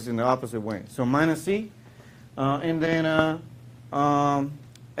element. It's in the opposite way. So minus C. And then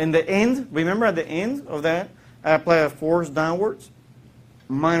in the end, remember at the end of that, I apply a force downwards,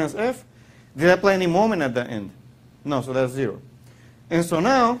 minus F. Did I apply any moment at the end? No, so that's 0. And so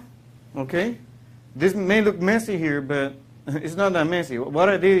now, okay, this may look messy here, but it's not that messy. What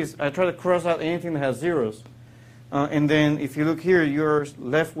I did is I try to cross out anything that has zeros. And then if you look here, you're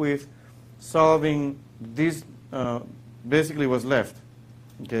left with solving this, basically what's left.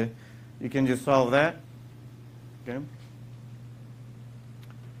 Okay, you can just solve that. Okay.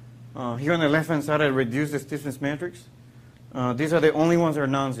 Here on the left-hand side, I reduce the stiffness matrix. These are the only ones that are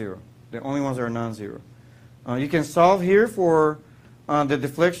non-zero. The only ones that are non-zero. You can solve here for the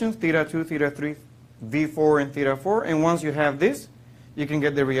deflections, theta 2, theta 3, V4, and theta 4. And once you have this, you can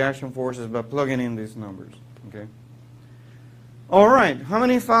get the reaction forces by plugging in these numbers. Okay. All right. How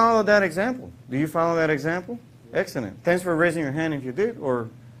many follow that example? Do you follow that example? Excellent. Thanks for raising your hand if you did or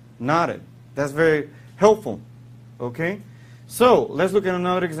nodded. That's very helpful. Okay. So let's look at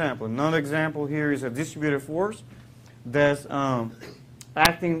another example. Another example here is a distributed force that's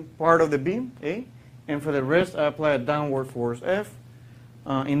acting part of the beam, A, and for the rest I apply a downward force, F.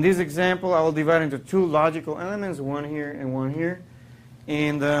 In this example, I will divide into two logical elements, one here and one here.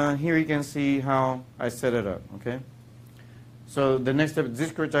 And here you can see how I set it up, okay? So the next step is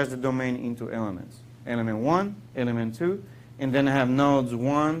discretize the domain into elements. Element 1, element 2, and then I have nodes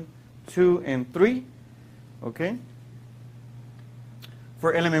 1, 2, and 3, okay?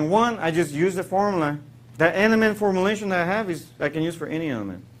 For element 1, I just use the formula. That element formulation that I have is I can use for any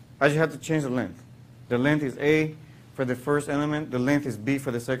element. I just have to change the length. The length is A for the first element. The length is B for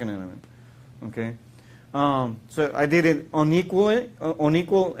the second element. Okay. So I did it on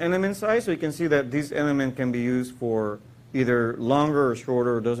equal element size, so you can see that this element can be used for either longer or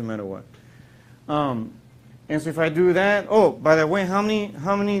shorter, or doesn't matter what. And so if I do that, oh, by the way, how many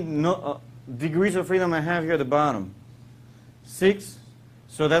degrees of freedom I have here at the bottom? 6.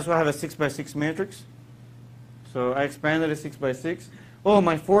 So that's why I have a 6 by 6 matrix. So I expanded it 6 by 6. Oh,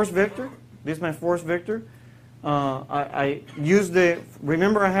 my force vector. This is my force vector. I used the,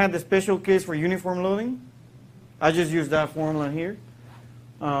 remember I had the special case for uniform loading? I just used that formula here.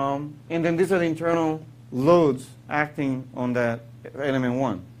 And then these are the internal loads acting on that element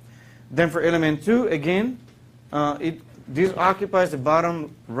 1. Then for element 2, again, this occupies the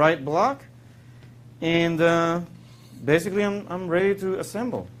bottom right block. And basically, I'm ready to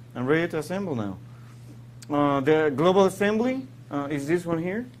assemble. I'm ready to assemble now. The global assembly is this one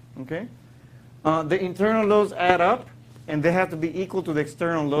here. Okay. The internal loads add up, and they have to be equal to the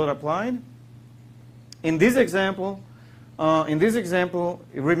external load applied. In this example,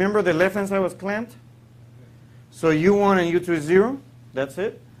 remember the left-hand side was clamped. So U1 and U2 is 0. That's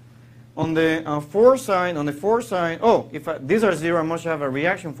it. On the force side, oh, if these are 0, I must have a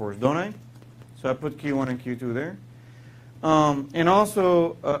reaction force, don't I? So I put Q1 and Q2 there. And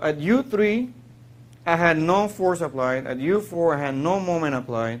also at U3, I had no force applied. At U4, I had no moment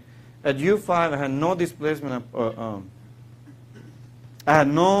applied. At U5, I had no displacement. I had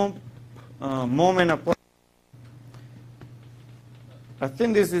no moment applied. I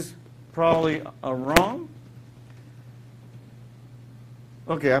think this is probably wrong.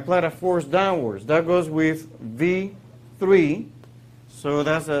 Okay, I applied a force downwards. That goes with V3. So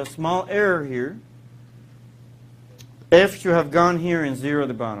that's a small error here. F should have gone here and 0 at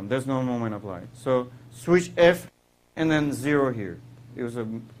the bottom. There's no moment applied. So switch F and then 0 here. It was a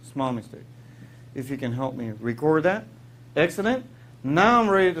small mistake. If you can help me record that. Excellent. Now I'm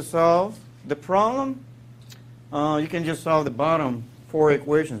ready to solve the problem. You can just solve the bottom 4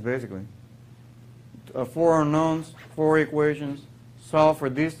 equations basically. 4 unknowns, 4 equations. Solve for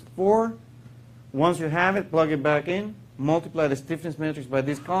these 4. Once you have it, plug it back in. Multiply the stiffness matrix by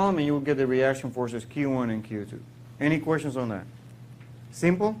this column and you will get the reaction forces Q1 and Q2. Any questions on that?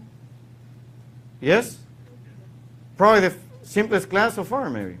 Simple? Yes? Probably the simplest class so far,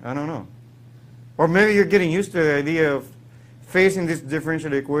 maybe. I don't know. Or maybe you're getting used to the idea of facing these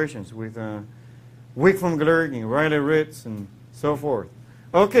differential equations with Wick from Glerking, Riley-Ritz, and so forth.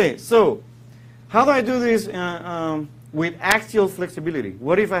 Okay, so how do I do this with axial flexibility?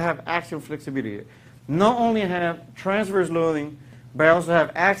 What if I have axial flexibility? Not only have transverse loading, but I also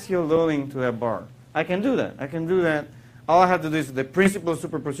have axial loading to that bar. I can do that. I can do that. All I have to do is the principle of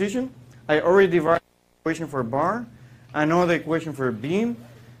superposition. I already divided the equation for a bar. I know the equation for a beam.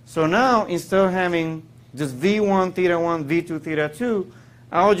 So now, instead of having just V1, theta 1, V2, theta 2,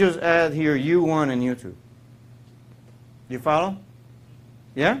 I'll just add here U1 and U2. You follow?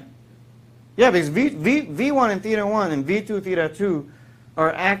 Yeah? Yeah, because V1 and theta 1 and V2, theta 2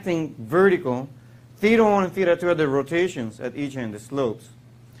 are acting vertical. Theta 1 and theta 2 are the rotations at each end, the slopes.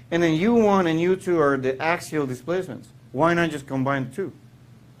 And then U1 and U2 are the axial displacements. Why not just combine the two?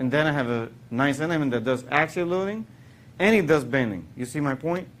 And then I have a nice element that does axial loading and it does bending. You see my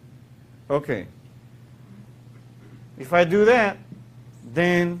point? Okay. If I do that,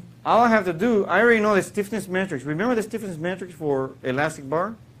 then all I have to do, I already know the stiffness matrix. Remember the stiffness matrix for elastic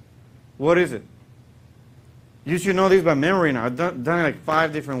bar? What is it? You should know this by memory now. I've done it like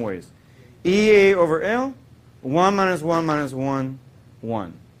 5 different ways. EA over L, 1 minus 1 minus 1,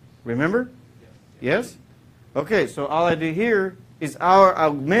 1. Remember? Yes? Okay, so all I did here is I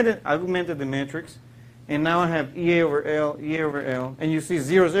augmented the matrix, and now I have EA over L, and you see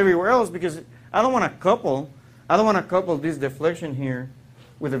zeros everywhere else because I don't want to couple this deflection here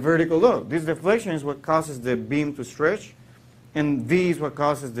with a vertical load. This deflection is what causes the beam to stretch, and V is what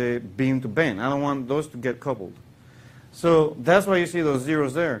causes the beam to bend. I don't want those to get coupled. So that's why you see those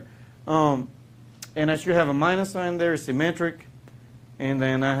zeros there. And I should have a minus sign there, symmetric, and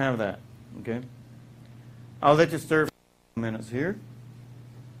then I have that. Okay? I'll let you stir for a few minutes here.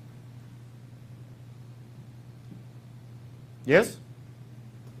 Yes?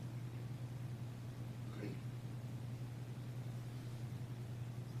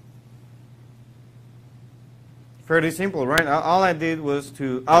 Fairly simple, right? All I did was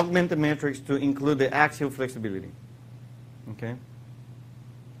to augment the matrix to include the axial flexibility. Okay?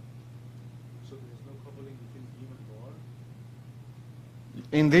 So there's no coupling between beam and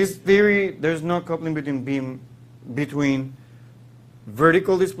bar? In this theory, there's no coupling between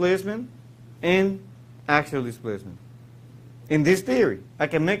vertical displacement and axial displacement. In this theory, I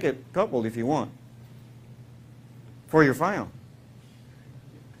can make it coupled if you want for your final.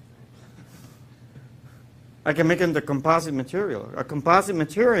 I can make it into composite material. A composite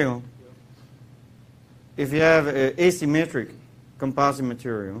material, if you have an asymmetric composite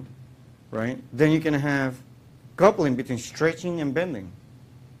material, right, then you can have coupling between stretching and bending.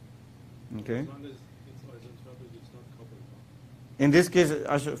 Okay? As long as it's isotropic, it's not coupled. In this case,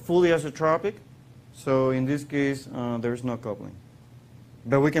 fully isotropic. So in this case, there's no coupling.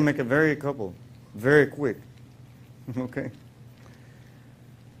 But we can make it very coupled, very quick. Okay?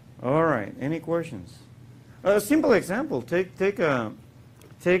 All right. Any questions? A simple example. Take two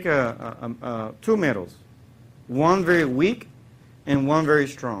metals, one very weak and one very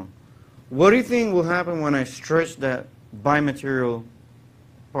strong. What do you think will happen when I stretch that bimaterial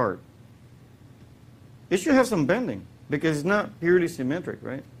part? It should have some bending because it's not purely symmetric,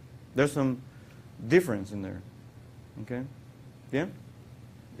 right? There's some difference in there. Okay? Yeah?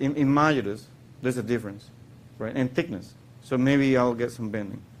 In modulus, there's a difference, right? And thickness. So maybe I'll get some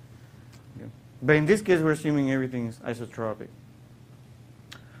bending. Okay? But in this case, we're assuming everything is isotropic.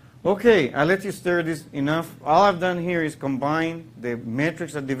 Okay, I'll let you stir this enough. All I've done here is combine the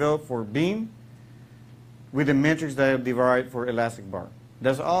matrix I developed for beam with the matrix that I derived for elastic bar.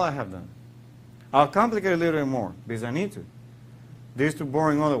 That's all I have done. I'll complicate it a little bit more because I need to. This is too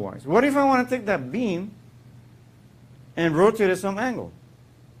boring otherwise. What if I want to take that beam and rotate at some angle?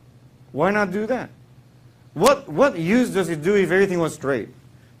 Why not do that? What use does it do if everything was straight?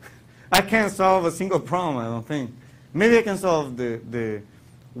 I can't solve a single problem, I don't think. Maybe I can solve the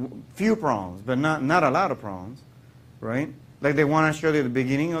few problems, but not a lot of problems, right? Like the one I showed you at the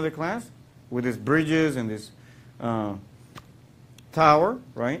beginning of the class with these bridges and this tower,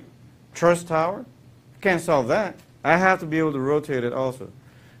 right? Truss tower. Can't solve that. I have to be able to rotate it also.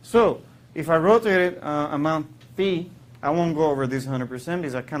 So if I rotate it amount phi, I won't go over this 100%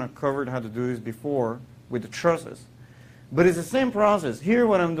 because I kind of covered how to do this before with the trusses. But it's the same process. Here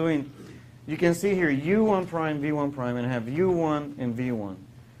what I'm doing, you can see here u1 prime, v1 prime, and I have u1 and v1.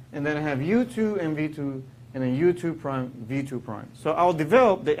 And then I have u2 and v2, and then u2 prime, v2 prime. So I'll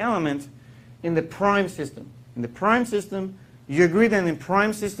develop the element in the prime system. In the prime system, you agree that in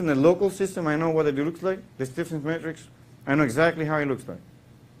prime system, the local system, I know what it looks like, the stiffness matrix, I know exactly how it looks like.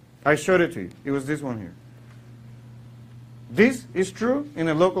 I showed it to you. It was this one here. This is true in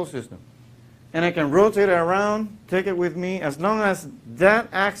a local system. And I can rotate it around, take it with me, as long as that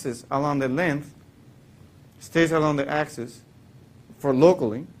axis along the length stays along the axis for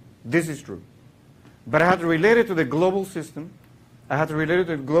locally, this is true. But I have to relate it to the global system. I have to relate it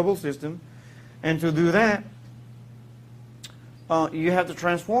to the global system. And to do that, you have to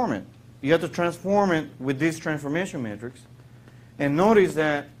transform it. You have to transform it with this transformation matrix. And notice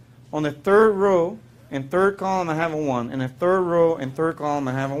that on the third row and third column, I have a 1. And the third row and third column,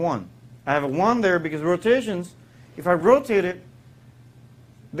 I have a 1. I have a 1 there because rotations, if I rotate it,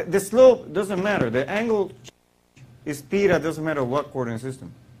 the slope doesn't matter. The angle is theta, doesn't matter what coordinate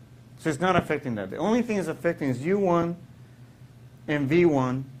system. So it's not affecting that. The only thing it's affecting is u1 and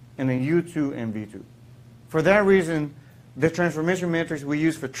v1 and then u2 and v2. For that reason, the transformation matrix we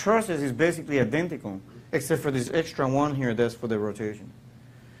use for trusses is basically identical, except for this extra 1 here that's for the rotation.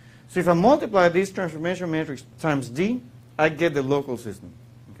 So if I multiply this transformation matrix times d, I get the local system.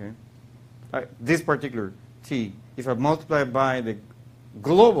 Okay? This particular t, if I multiply by the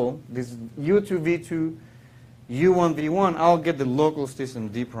global, this u2, v2, u1, v1, I'll get the local system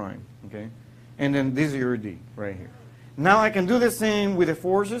d prime. Okay? And then this is your d right here. Now I can do the same with the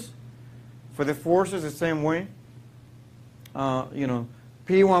forces. For the forces, the same way. You know,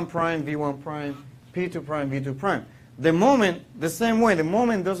 p1 prime, v1 prime, p2 prime, v2 prime. The moment, the same way, the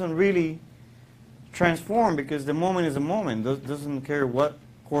moment doesn't really transform because the moment is a moment. Doesn't care what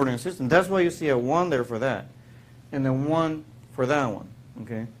coordinate system. That's why you see a 1 there for that. And then 1 for that one.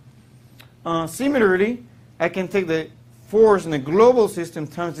 Okay. Similarly, I can take the force in the global system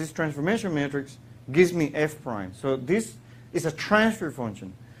times this transformation matrix gives me f prime. So this is a transfer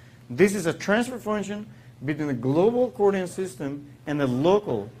function. This is a transfer function between the global coordinate system and the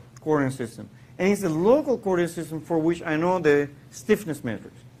local coordinate system. And it's the local coordinate system for which I know the stiffness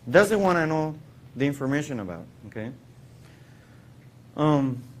matrix. That's the one I know the information about. Okay.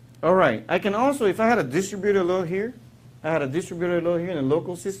 All right. I can also, if I had a distributed load here, in the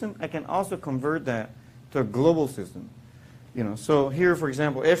local system, I can also convert that to a global system. You know, so here, for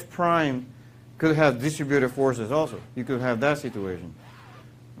example, f prime could have distributed forces also. You could have that situation.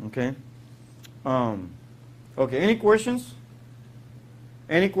 Okay. Okay. Any questions?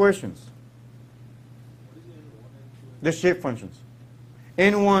 Any questions? The shape functions.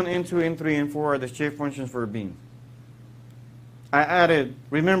 N1, N2, N3, N4 are the shape functions for a beam. I added,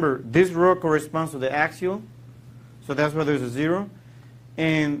 remember, this row corresponds to the axial, so that's why there's a 0.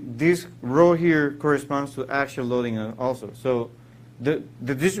 And this row here corresponds to axial loading also. So the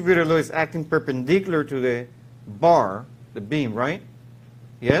distributed load is acting perpendicular to the bar, the beam, right?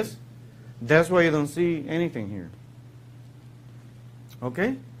 Yes? That's why you don't see anything here.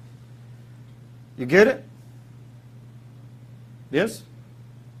 Okay? You get it? Yes?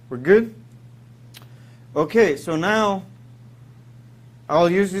 We're good? Okay, so now I'll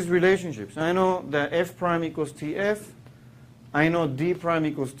use these relationships. I know that f prime equals tf. I know d prime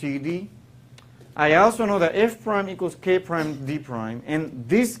equals td. I also know that f prime equals k prime d prime. And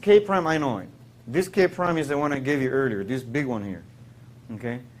this k prime, I know it. This k prime is the one I gave you earlier, this big one here.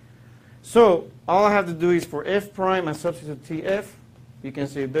 Okay? So all I have to do is for f prime, I substitute tf. You can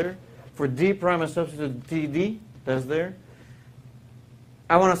see it there. For d prime, I substitute td. That's there.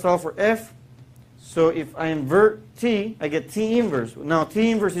 I want to solve for f. So if I invert t, I get t inverse. Now t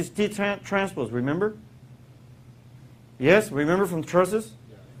inverse is t transpose, remember? Yes, remember from trusses?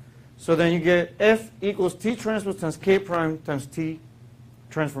 Yeah. So then you get f equals t transpose times k prime times t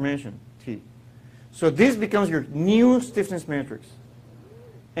transformation, t. So this becomes your new stiffness matrix.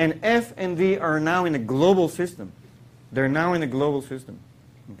 And f and d are now in the global system. They're now in the global system.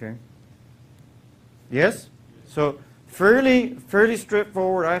 Okay? Yes? So fairly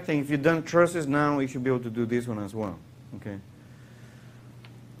straightforward, I think. If you've done trusses now, you should be able to do this one as well. Okay.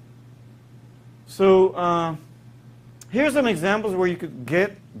 So here's some examples where you could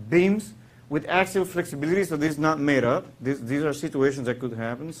get beams with axial flexibility. So this is not made up. These are situations that could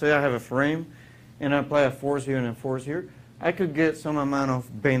happen. Say I have a frame and I apply a force here and a force here. I could get some amount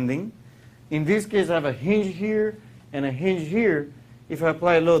of bending. In this case, I have a hinge here and a hinge here. If I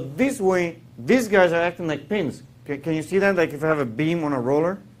apply a load this way, these guys are acting like pins. Can you see that? Like if I have a beam on a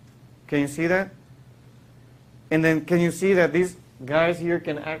roller, can you see that? And then can you see that these guys here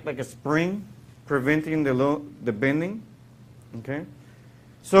can act like a spring, preventing the bending? Okay.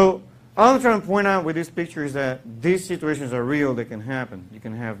 So all I'm trying to point out with this picture is that these situations are real. They can happen. You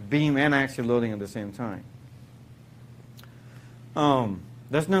can have beam and axial loading at the same time.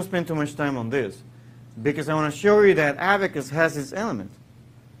 Let's not spend too much time on this, because I want to show you that abacus has its element.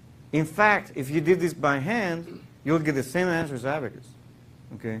 In fact, if you did this by hand, you'll get the same answer as abacus.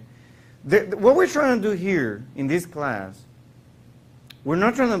 Okay. What we're trying to do here in this class, we're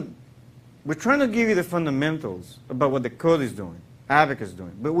trying to give you the fundamentals about what the code is doing, abacus is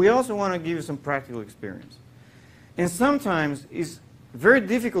doing, but we also want to give you some practical experience. And sometimes it's very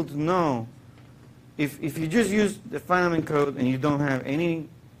difficult to know if you just use the Feynman code and you don't have any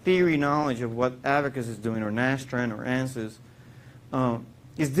theory knowledge of what abacus is doing, or Nastran or ANSYS.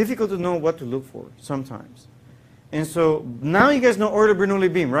 It's difficult to know what to look for sometimes. And so now you guys know Euler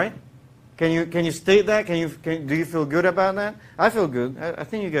Bernoulli beam, right? Can you state that? Do you feel good about that? I feel good. I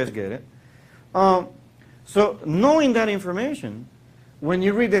think you guys get it. So knowing that information, when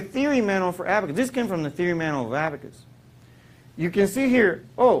you read the theory manual for abacus, this came from the theory manual of abacus. You can see here,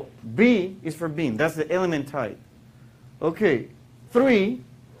 oh, B is for beam. That's the element type. Okay, 3,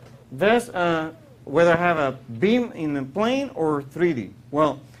 that's whether I have a beam in a plane or 3D.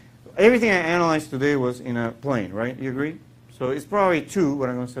 Well, everything I analyzed today was in a plane, right? You agree? So it's probably 2, what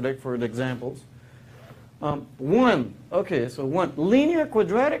I'm going to select for the examples. 1, okay, so 1, linear,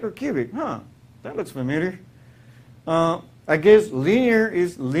 quadratic, or cubic? Huh, that looks familiar. I guess linear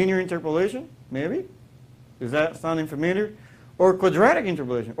is linear interpolation, maybe? Is that sounding familiar? Or quadratic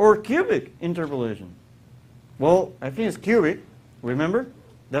interpolation, or cubic interpolation? Well, I think it's cubic, remember?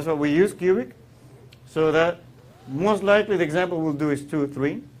 That's what we use, cubic. So that most likely the example we'll do is 2 or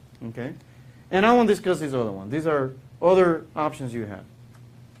 3, okay? And I won't discuss this other one. These are other options you have.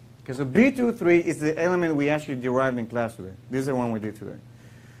 Okay, so B23 is the element we actually derived in class today. This is the one we did today.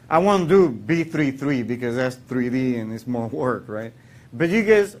 I won't do B33 because that's 3D and it's more work, right? But you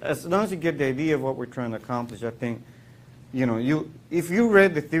guys, as long as you get the idea of what we're trying to accomplish, I think, you know, if you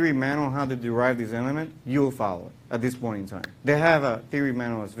read the theory manual on how to derive this element, you'll follow it at this point in time. They have a theory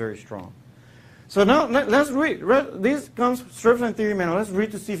manual that's very strong. So now let's read. This comes straight from the theory manual. Let's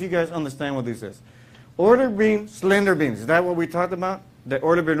read to see if you guys understand what this is. Euler beam, slender beams. Is that what we talked about? The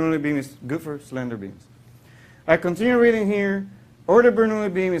Euler Bernoulli beam is good for slender beams. I continue reading here. Euler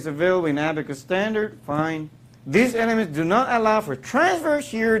Bernoulli beam is available in abacus standard. Fine. These elements do not allow for transverse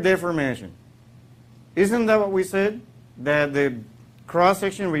shear deformation. Isn't that what we said? That the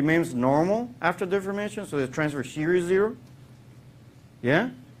cross-section remains normal after deformation, so the transverse shear is 0? Yeah?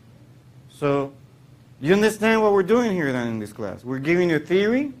 So you understand what we're doing here then in this class. We're giving you a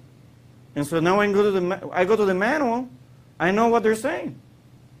theory, and so now I go to the manual, I know what they're saying.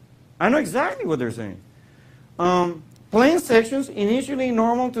 I know exactly what they're saying. Plane sections initially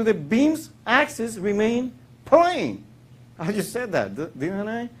normal to the beam's axis remain plane. I just said that, didn't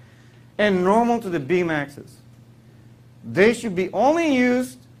I? And normal to the beam axis. They should be only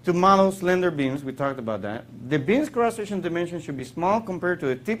used to model slender beams. We talked about that. The beam's cross-section dimension should be small compared to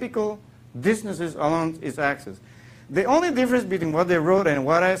the typical distances along its axis. The only difference between what they wrote and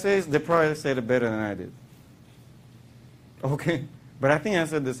what I say is they probably said it better than I did. Okay? But I think I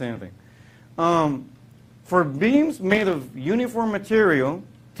said the same thing. For beams made of uniform material,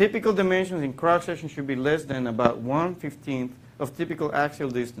 typical dimensions in cross-section should be less than about 1/15 of typical axial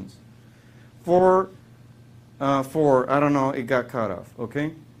distance. For, I don't know, it got cut off,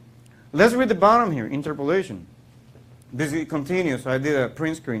 okay? Let's read the bottom here, interpolation. This is continuous, so I did a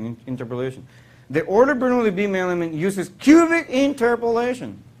print screen interpolation. The Euler Bernoulli beam element uses cubic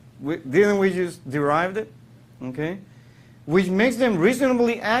interpolation. Didn't we just derive it? Okay? Which makes them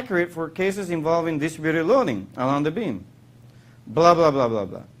reasonably accurate for cases involving distributed loading along the beam. Blah, blah, blah, blah,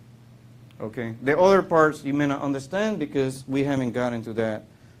 blah. Okay? The other parts you may not understand because we haven't gotten into that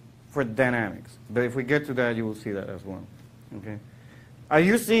for dynamics. But if we get to that, you will see that as well. Okay? Are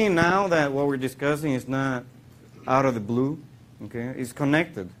you seeing now that what we're discussing is not out of the blue? Okay? It's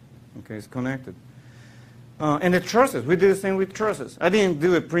connected. Okay? It's connected. And the trusses. We did the same with trusses. I didn't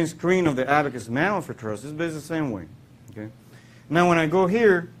do a print screen of the abacus manual for trusses, but it's the same way. Okay? Now when I go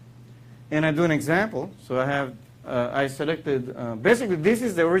here and I do an example, so I have, I selected, basically this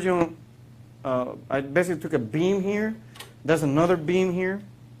is the original, I basically took a beam here. That's another beam here.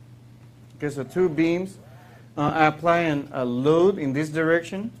 Okay, so 2 beams. I apply a load in this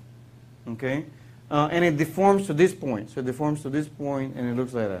direction. Okay? And it deforms to this point. So it deforms to this point and it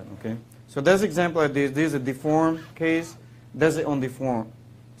looks like that. Okay? So that's an example of this. This is a deformed case. That's an undeformed.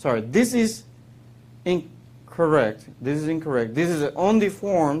 Sorry, this is in correct. This is incorrect. This is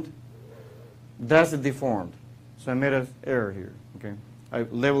undeformed. That's a deformed. So I made an error here. Okay, I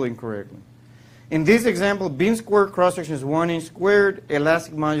labeled incorrectly. In this example, beam squared cross-section is 1 inch squared,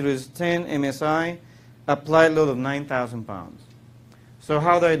 elastic modulus is 10 MSI, applied load of 9,000 pounds. So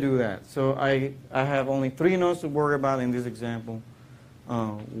how do I do that? So I have only 3 nodes to worry about in this example.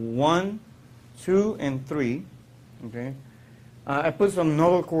 1, 2, and 3. Okay. I put some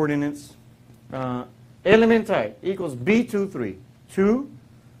nodal coordinates. Element type equals B23. 2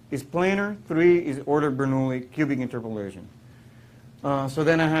 is planar, 3 is Euler Bernoulli cubic interpolation. So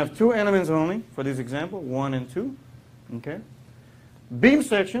then I have 2 elements only for this example, 1 and 2. Okay. Beam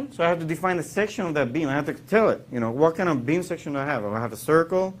section, so I have to define the section of that beam. I have to tell it, what kind of beam section do I have? Do I have a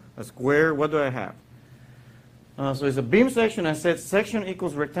circle, a square? What do I have? So it's a beam section. I said section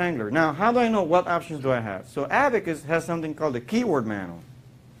equals rectangular. Now, how do I know what options do I have? So Abacus has something called the keyword manual.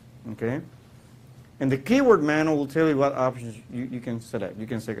 Okay. And the keyword manual will tell you what options you can select. You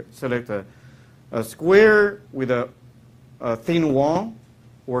can select a square with a thin wall,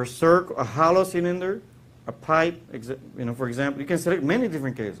 or a circle, a hollow cylinder, a pipe, for example. You can select many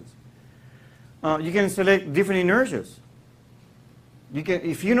different cases. You can select different inertias.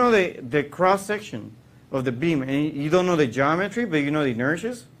 If you know the cross-section of the beam, and you don't know the geometry, but you know the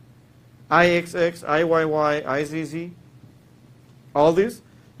inertias, IXX, IYY, IZZ, all this,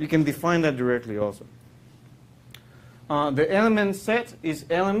 you can define that directly also. The element set is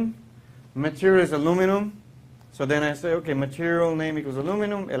LM, material is aluminum. So then I say, okay, material name equals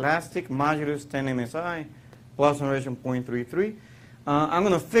aluminum, elastic, modulus 10 MSI, plus notation 0.33. I'm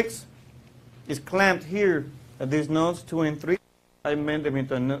going to fix, it's clamped here at these nodes, 2 and 3. I made them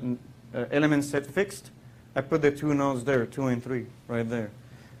into an element set fixed. I put the 2 nodes there, 2 and 3, right there.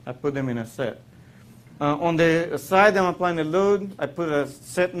 I put them in a set. On the side I'm applying the load, I put a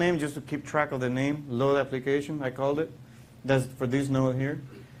set name just to keep track of the name, load application, I called it. That's for this node here.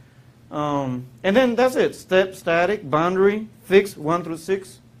 And then that's it. Step, static, boundary, fixed, 1 through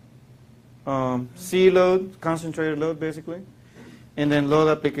 6. C load, concentrated load basically. And then load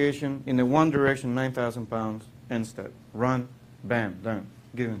application in the one direction, 9,000 pounds, end step. Run, bam, done,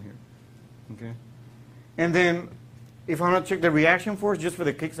 given here. Okay. And then if I want to check the reaction force, just for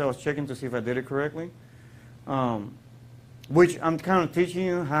the kicks, I was checking to see if I did it correctly. Which I'm kind of teaching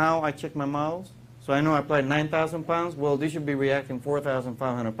you how I check my models. So I know I applied 9,000 pounds. Well, this should be reacting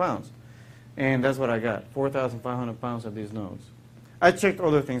 4,500 pounds. And that's what I got, 4,500 pounds at these nodes. I checked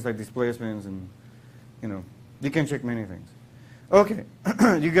other things like displacements and, you can check many things. Okay,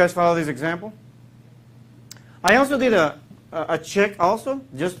 you guys follow this example? I also did a check also,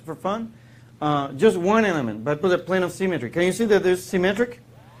 just for fun. Just one element, but put a plane of symmetry. Can you see that there's symmetric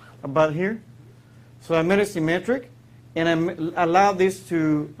about here? So I made it symmetric, and I allowed this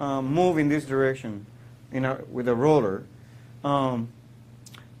to move in this direction, with a roller.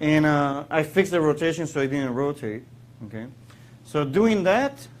 And I fixed the rotation so it didn't rotate. Okay, so doing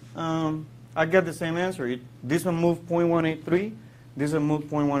that, I got the same answer. This one moved 0.183. This one moved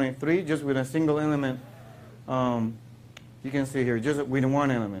 0.183, just with a single element. You can see here, just with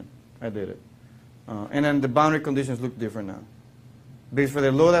one element, I did it. And then the boundary conditions look different now. Because for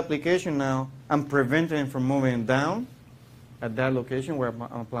the load application now, I'm preventing it from moving down at that location where I'm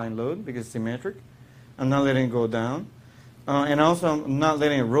applying load because it's symmetric. I'm not letting it go down. And also, I'm not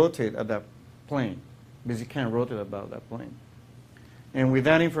letting it rotate at that plane because you can't rotate about that plane. And with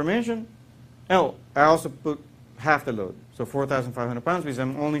that information, I also put half the load, so 4,500 pounds, because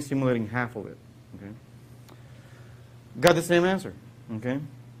I'm only simulating half of it. Okay. Got the same answer. Okay.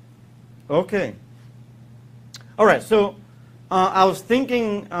 Okay. All right. So I was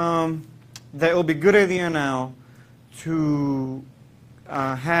thinking that it would be a good idea now to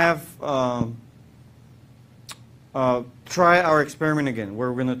try our experiment again,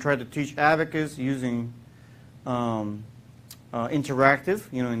 where we're going to try to teach abacus using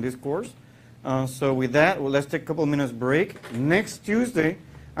interactive, in this course. So with that, let's take a couple of minutes break. Next Tuesday,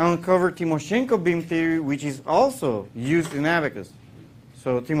 I'll cover Timoshenko beam theory, which is also used in abacus.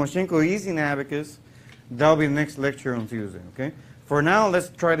 So Timoshenko is in abacus. That'll be the next lecture on Tuesday. Okay. For now, let's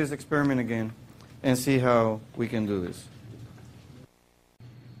try this experiment again and see how we can do this.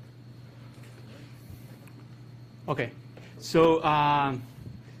 Okay. So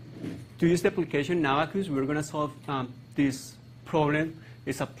to use the application Navacus, we're going to solve this problem.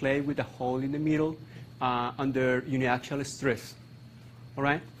 It's a plate with a hole in the middle under uniaxial stress. All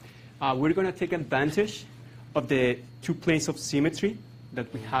right? We're going to take advantage of the two planes of symmetry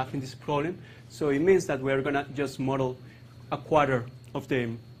that we have in this problem. So it means that we're going to just model a quarter of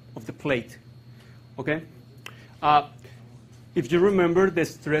the plate. Okay? If you remember the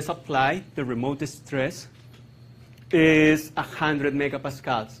stress applied, the remote stress, is 100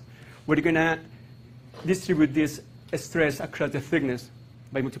 megapascals. We're going to distribute this stress across the thickness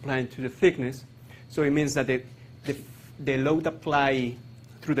by multiplying to the thickness. So it means that the load applied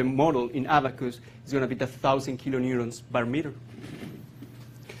through the model in Abacus is going to be 1,000 kilonewtons per meter.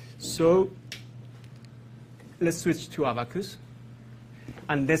 So let's switch to Abacus.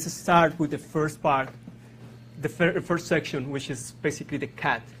 And let's start with the first part, the first section, which is basically the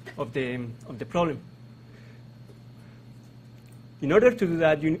CAD of the problem. In order to do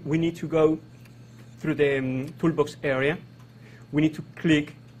that, we need to go through the toolbox area. We need to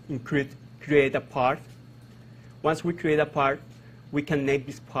click and create a part. Once we create a part, we can name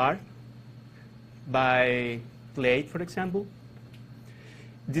this part by plate, for example.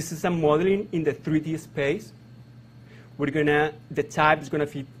 This is a modeling in the 3D space. The type is going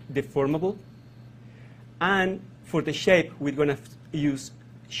to be deformable. And for the shape, we're going to use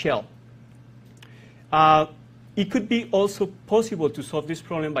shell. It could be also possible to solve this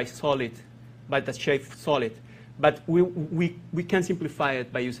problem by the shape solid. But we can simplify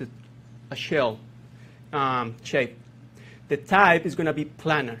it by using a shell shape. The type is going to be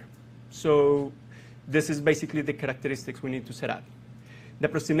planar. So this is basically the characteristics we need to set up. The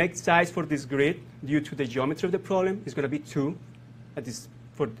approximate size for this grid, due to the geometry of the problem, is going to be 2 at this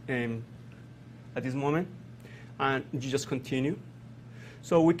moment. And you just continue.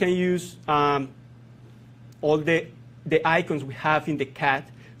 So we can use all the icons we have in the CAD.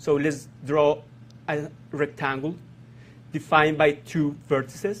 So let's draw a rectangle defined by 2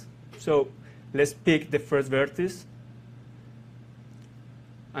 vertices. So let's pick the first vertex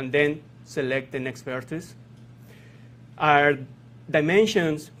and then select the next vertex. Our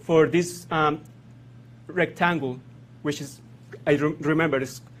dimensions for this rectangle, which is, I remember,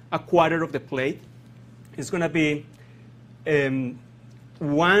 is a quarter of the plate, is going to be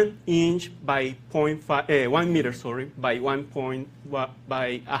 1 inch by 1 meter, sorry, by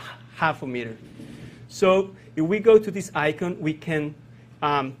by a half a meter. So if we go to this icon, we can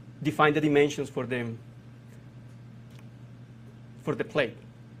define the dimensions for the plate.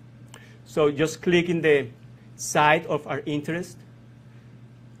 So just click in the side of our interest,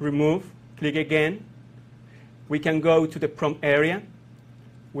 remove, click again. We can go to the prompt area,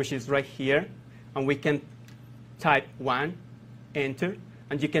 which is right here, and we can type 1, enter,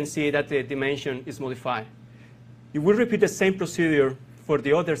 and you can see that the dimension is modified. If we repeat the same procedure for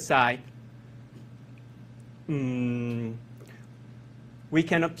the other side, we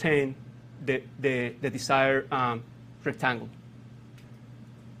can obtain the desired rectangle.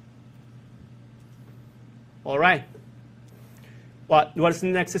 All right. What's the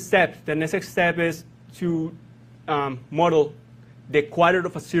next step? The next step is to model the quarter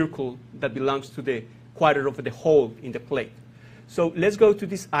of a circle that belongs to the quarter of the hole in the plate. So let's go to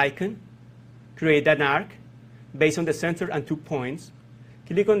this icon, create an arc based on the center and 2 points.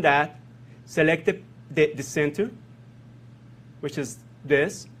 Click on that, select the center, which is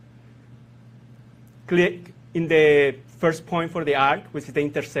this. Click in the first point for the arc, which is the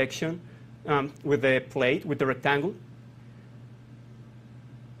intersection with the plate, with the rectangle.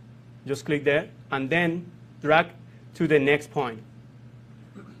 Just click there, and then drag to the next point,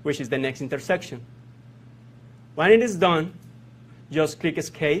 which is the next intersection. When it is done, just click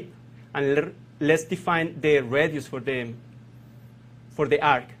Escape, and let's define the radius for the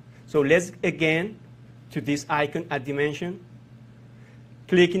arc. So let's again to this icon, Add Dimension.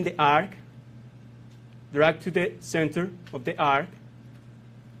 Click in the arc, drag to the center of the arc,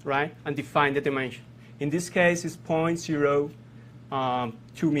 right, and define the dimension. In this case, it's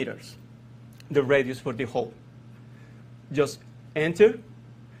 0.02 meters, the radius for the hole. Just enter.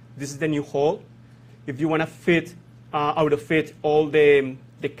 This is the new hole. If you want to fit out of fit all the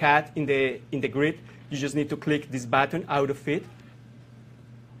CAD in the grid, you just need to click this button, out of fit,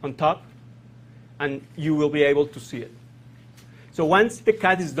 on top, and you will be able to see it. So once the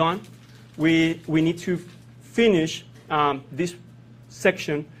CAD is done, we need to finish this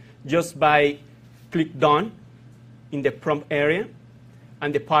section just by click Done in the prompt area,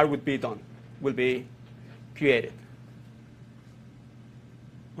 and the part will be done, will be created.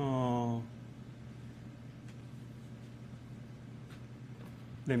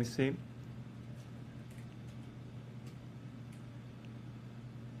 Let me see.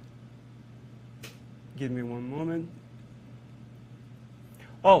 Give me one moment.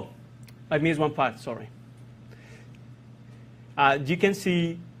 Oh, I missed one part, sorry. You can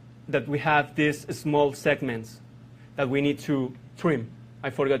see that we have these small segments that we need to trim.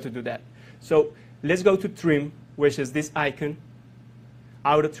 I forgot to do that. So let's go to Trim, which is this icon,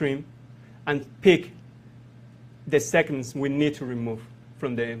 Auto Trim, and pick the segments we need to remove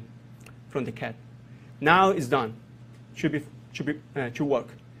from the CAD. Now it's done. should work.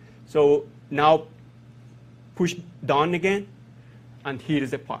 So now push down again, and here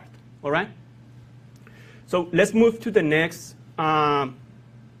is the part. All right. So let's move to the next module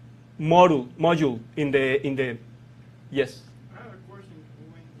in the yes. I have a question.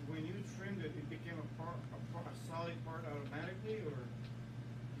 When you trimmed it, it became a solid part automatically, or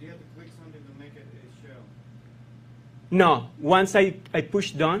do you have to click something to make it a shell? No. Once I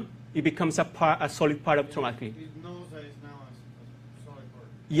push down, it becomes a solid part automatically. It knows that it's now a solid part.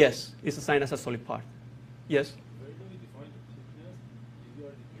 Yes, it's assigned as a solid part. Yes. Where do we define the thickness? Did you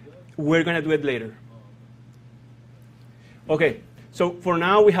already do that? We're going to do it later. Okay, so for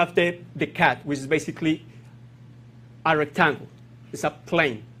now we have the cat, which is basically a rectangle. It's a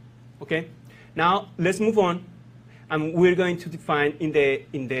plane. Okay. Now let's move on, and we're going to define in the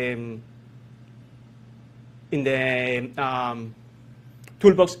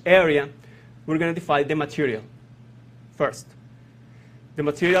toolbox area. We're going to define the material first. The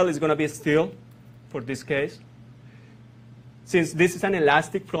material is going to be steel for this case. Since this is an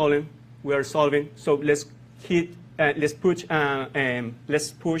elastic problem we are solving, so let's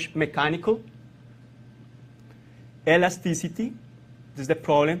push mechanical, elasticity, this is the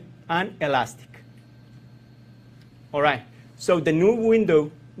problem, and elastic. All right, so the new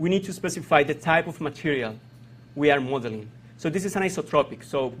window, we need to specify the type of material we are modeling. So this is an isotropic.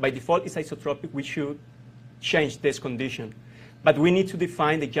 So by default, it's isotropic. We should change this condition. But we need to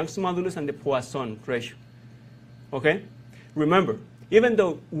define the Young's modulus and the Poisson ratio. Okay? Remember, even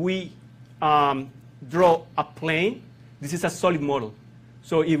though we draw a plane, this is a solid model.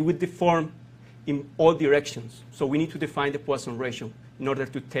 So it would deform in all directions. So we need to define the Poisson ratio in order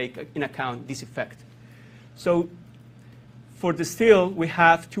to take in account this effect. So for the steel, we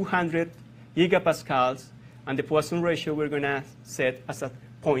have 200 gigapascals, and the Poisson ratio we're going to set as a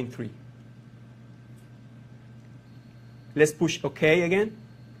 0.3. Let's push OK again,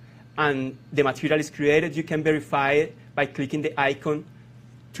 and the material is created. You can verify it by clicking the icon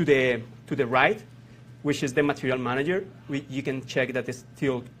to the right, which is the material manager. You can check that the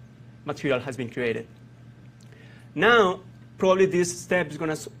steel material has been created. Now, probably this step is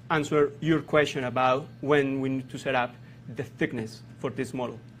going to answer your question about when we need to set up the thickness for this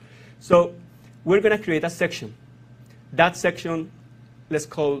model. So we're going to create a section. That section, let's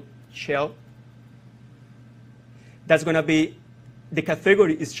call shell. That's going to be, the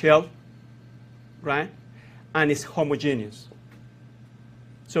category is shell, right? And it's homogeneous.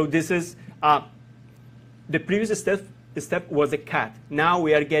 So this is, the previous step was the cat. Now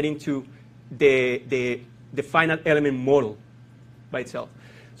we are getting to the final element model by itself.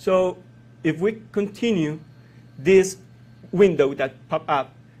 So if we continue, this window that pop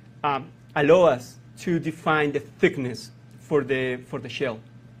up allow us to define the thickness for the shell.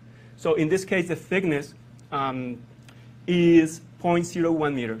 So in this case, the thickness is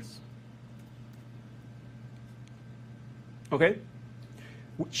 0.01 meters. Okay?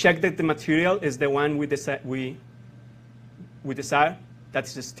 Check that the material is the one we desire. That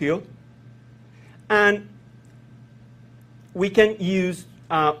is steel. And we can use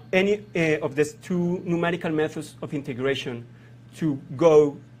any of these two numerical methods of integration to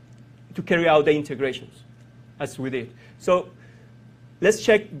carry out the integrations, as we did. So let's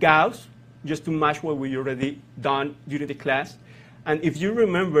check Gauss, just to match what we already done during the class. And if you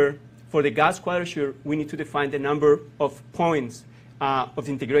remember, for the Gauss quadrature, we need to define the number of points of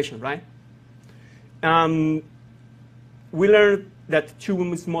integration, right? We learned that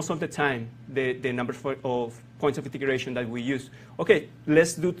 2 is most of the time the number of points of integration that we use. OK,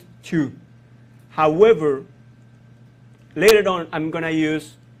 let's do 2. However, later on, I'm going to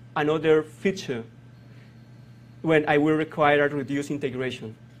use another feature when I will require a reduced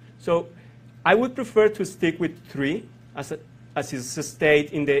integration. So I would prefer to stick with 3 as is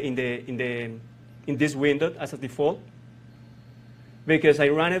stated in this window as a default, because I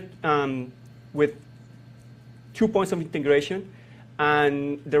ran it with 2 points of integration,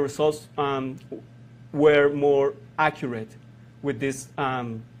 and the results were more accurate with this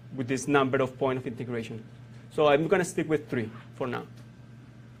number of points of integration. So I'm going to stick with 3 for now.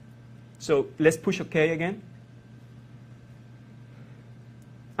 So let's push OK again.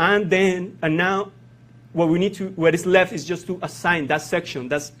 And now what is left is just to assign that section,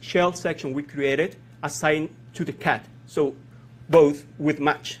 that shell section we created, assign to the cat. So both with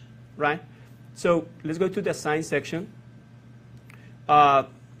match, right? So let's go to the assign section.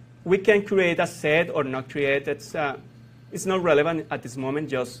 We can create a set or not create. It's not relevant at this moment,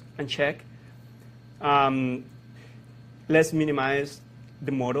 just uncheck. Let's minimize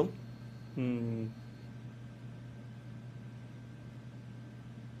the model.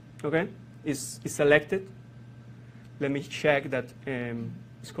 OK, it's selected. Let me check that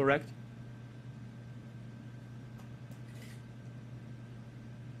it's correct.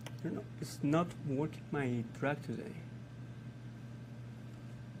 I don't know, it's not working my drag today.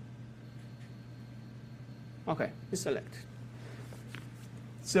 Okay, it's selected.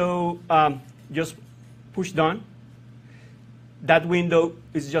 So just push done. That window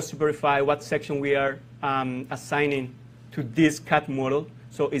is just to verify what section we are assigning to this CAD model.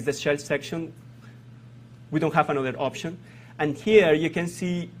 So it's the shell section. We don't have another option. And here you can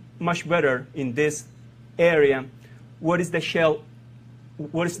see much better in this area what is the shell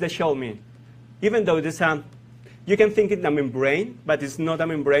mean. Even though this you can think it's a membrane, but it's not a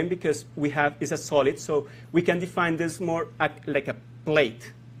membrane because it's a solid, so we can define this more like a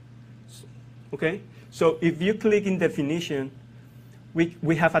plate. Okay? So if you click in definition,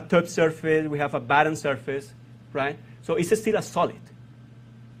 we have a top surface, we have a bottom surface, right? So it's still a solid.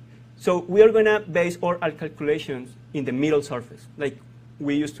 So we are going to base all our calculations in the middle surface, like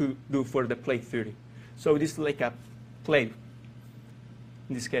we used to do for the plate theory. So this is like a plate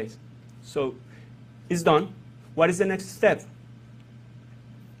in this case. So it's done. What is the next step?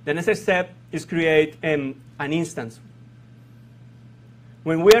 The next step is create an instance.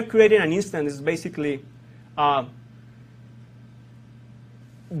 When we are creating an instance, it's basically right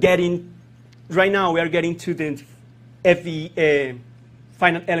now we are getting to the FEA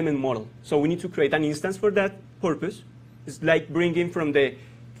final element model. So we need to create an instance for that purpose. It's like bringing from the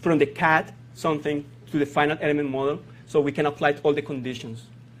CAD something to the final element model so we can apply all the conditions.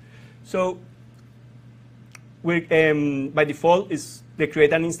 So by default, is they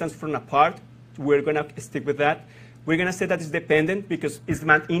create an instance from a part. We're going to stick with that. We're going to say that it's dependent because it's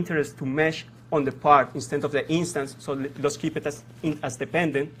my interest to mesh on the part instead of the instance. So let's keep it as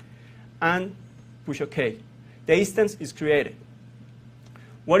dependent. And push OK. The instance is created.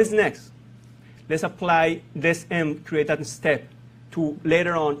 What is next? Let's create that step to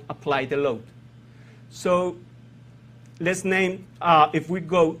later on apply the load. So let's name, if we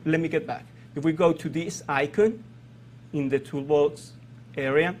go, let me get back. If we go to this icon in the toolbox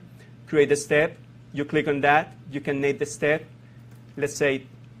area, create a step, you click on that, you can name the step, let's say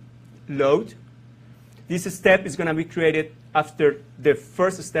load. This step is going to be created after the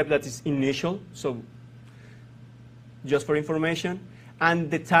first step that is initial, so just for information.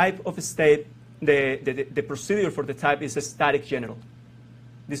 And the type of step, the procedure for the type is a static general.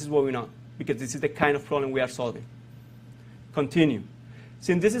 This is what we know, because this is the kind of problem we are solving. Continue.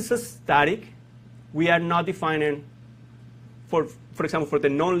 Since this is a static, we are not defining, for example, for the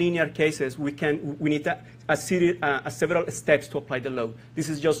nonlinear cases, we need several steps to apply the load. This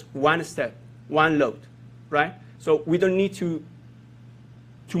is just one step, one load, right? So we don't need to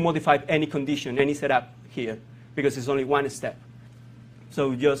modify any condition, any setup here, because it's only one step.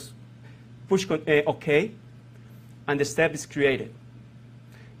 So just push OK, and the step is created.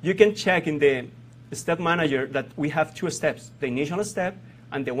 You can check in the step manager that we have two steps, the initial step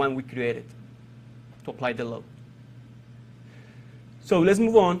and the one we created to apply the load. So let's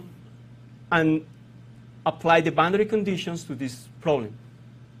move on and apply the boundary conditions to this problem.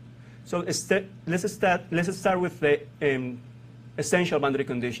 So let's start with the essential boundary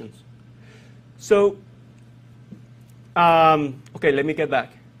conditions. So, OK, let me get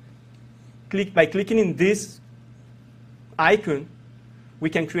back. By clicking in this icon, we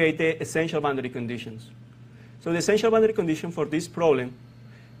can create the essential boundary conditions. So the essential boundary condition for this problem,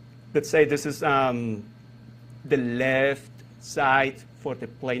 let's say this is the left side for the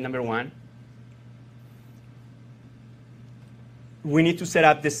plate number 1. We need to set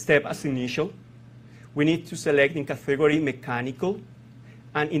up the step as initial. We need to select in category mechanical.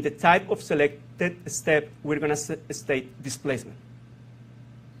 And in the type of selected step, we're going to state displacement.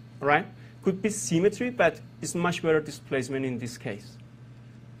 All right? Could be symmetry, but it's much better displacement in this case.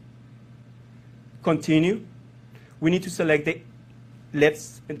 Continue. We need to select the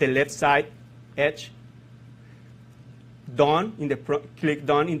left side edge. Done in the click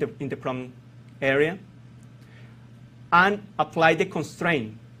done in the prompt area, and apply the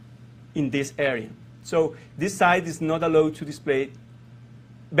constraint in this area. So this side is not allowed to display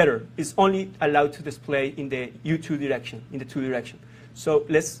better. It's only allowed to display in the U2 direction, in the 2 direction. So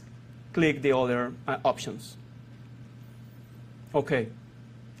let's click the other options. OK.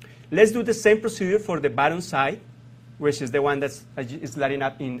 Let's do the same procedure for the bottom side, which is the one that is lighting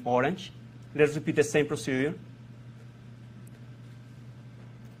up in orange. Let's repeat the same procedure.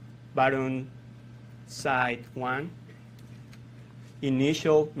 Bottom side 1,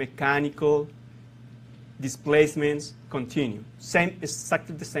 initial, mechanical, displacements, continue.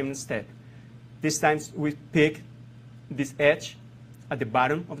 Exactly the same step. This time we pick this edge at the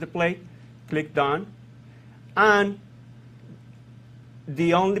bottom of the plate, click done, and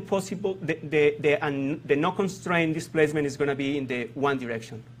the only possible, the no constrained displacement is going to be in the one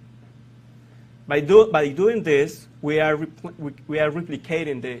direction. By doing this, we are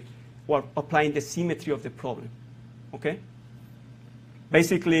replicating or applying the symmetry of the problem. Okay?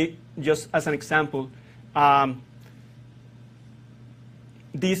 Basically, just as an example,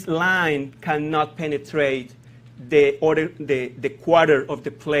 this line cannot penetrate the quarter of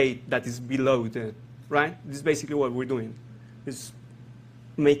the plate that is below the, right? This is basically what we're doing. Is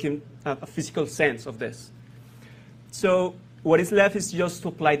making a physical sense of this. So what is left is just to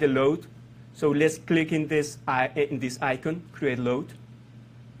apply the load. So let's click in this icon, create load.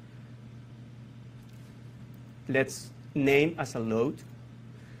 Let's name as a load.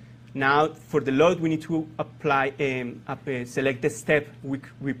 Now for the load, we need to apply select the step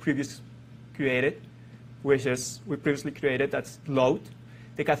we previously created, that's load.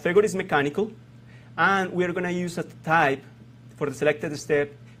 The category is mechanical, and we're going to use a type for the selected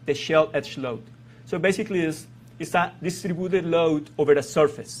step, the shell edge load. So basically, it's a distributed load over a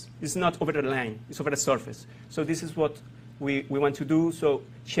surface. It's not over the line, it's over a surface. So this is what we want to do. So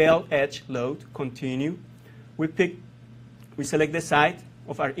shell edge load, continue. We select the side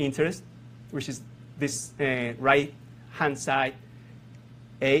of our interest, which is this right-hand side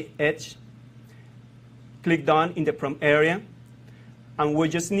edge. Click done in the prompt area. And we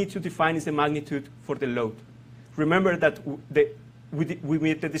just need to define is the magnitude for the load. Remember that we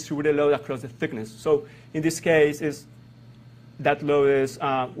made the distributed load across the thickness. So in this case, that load is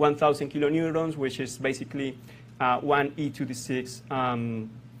 1,000 kilonewtons, which is basically 1 e to the 6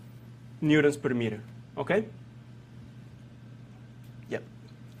 newtons per meter. Okay? Yep.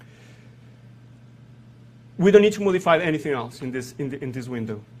 We don't need to modify anything else in this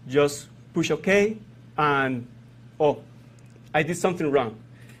window. Just push OK, and I did something wrong.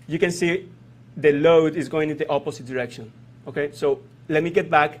 You can see the load is going in the opposite direction. Okay, so let me get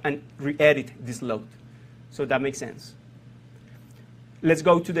back and re-edit this load. So that makes sense. Let's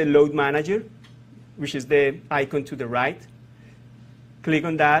go to the load manager, which is the icon to the right. Click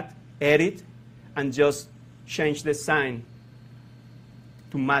on that, edit, and just change the sign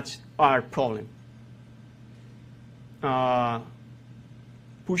to match our problem.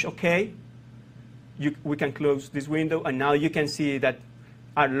 Push OK. We can close this window, and now you can see that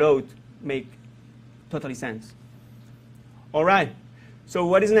our load makes totally sense. All right, so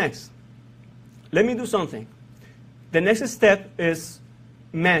what is next? Let me do something. The next step is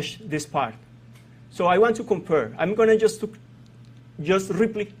mesh this part. So I want to compare. I'm going to just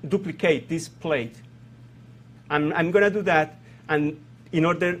duplicate this plate. I'm going to do that and in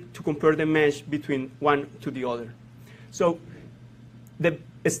order to compare the mesh between one to the other. So the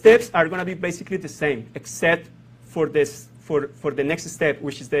steps are going to be basically the same, except for the next step,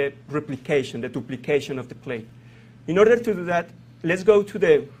 which is the replication, the duplication of the plate. In order to do that, let's go to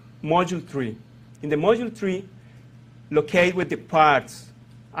the module tree. In the module tree, locate where the parts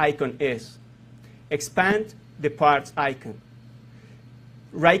icon is. Expand the parts icon.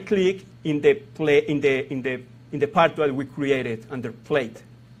 Right-click in the part that we created under plate.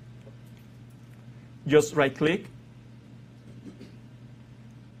 Just right-click.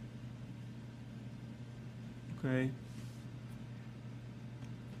 Okay.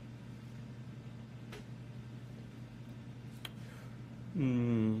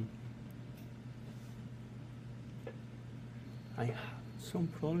 I have some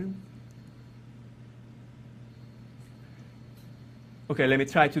problem. Okay, let me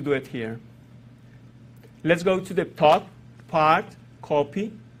try to do it here. Let's go to the top part,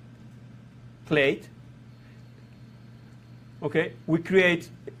 copy, plate. Okay, we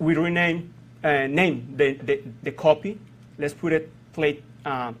rename, name the copy. Let's put it plate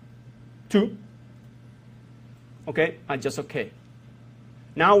 2. Okay, and just OK.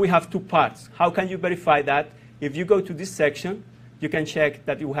 Now we have 2 parts. How can you verify that? If you go to this section, you can check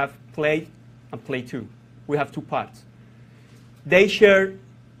that you have plate and plate 2. We have 2 parts. They share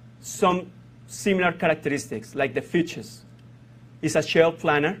some similar characteristics, like the features. It's a shell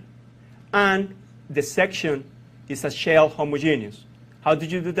planar, and the section is a shell homogeneous. How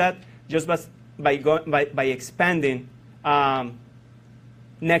did you do that? Just by expanding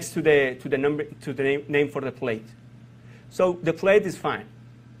next to the name for the plate. So the plate is fine.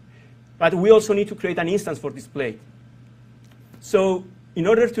 But we also need to create an instance for this plate. So in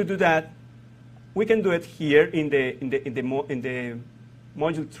order to do that, we can do it here in the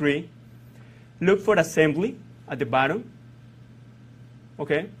module 3. Look for assembly at the bottom.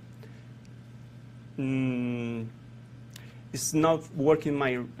 Okay. It's not working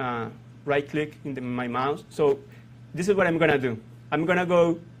my right click in my mouse. So this is what I'm going to do. I'm going to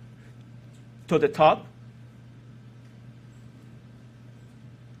go to the top.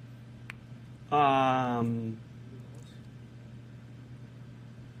 Yeah,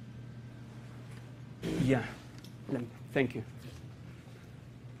 thank you.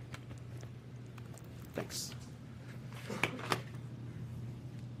 Thanks.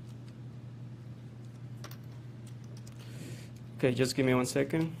 Okay, just give me 1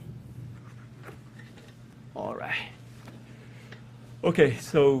 second. All right. Okay,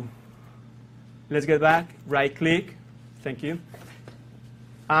 so let's get back. Right click. Thank you.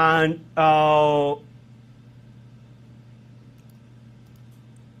 And all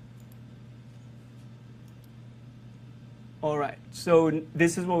right. So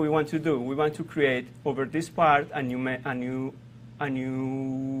this is what we want to do. We want to create over this part a new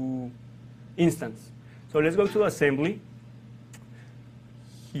instance. So let's go to assembly.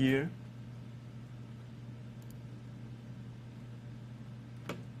 Here.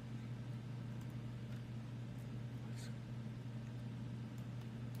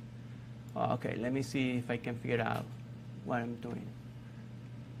 Okay, let me see if I can figure out what I'm doing.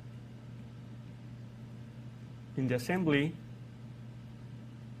 In the assembly,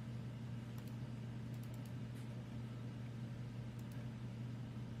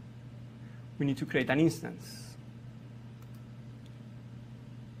 we need to create an instance.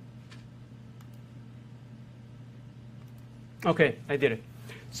 Okay, I did it.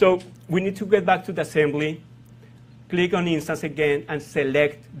 So we need to get back to the assembly, click on instance again, and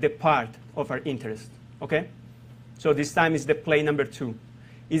select the part of our interest. Okay? So this time is the plane number 2.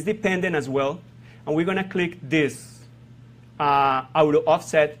 It's dependent as well, and we're going to click this auto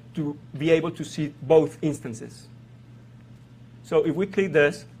offset to be able to see both instances. So if we click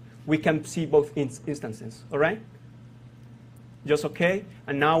this, we can see both instances. All right? Just okay.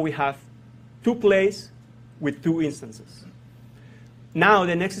 And now we have 2 plates with 2 instances. Now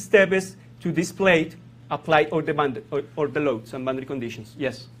the next step is to this plate apply all the loads and boundary conditions.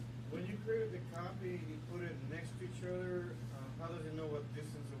 Yes? When you created the copy, you put it next to each other. How does it know what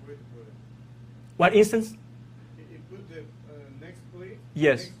distance away to put it? What instance? It put the next plate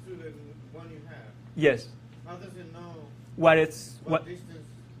Yes. next to the one you have. Yes. How does it know What distance to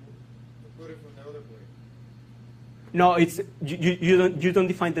put it from the other plate? No, it's you don't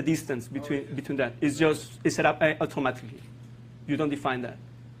define the distance between that. It's set up automatically. You don't define that.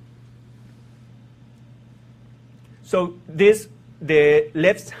 So the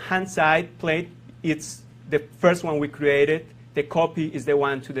left-hand side plate, it's the first one we created. The copy is the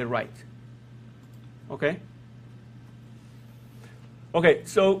one to the right. Okay? Okay,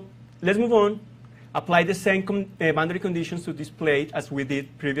 so let's move on. Apply the same boundary conditions to this plate as we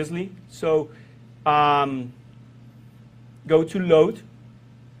did previously. So go to load.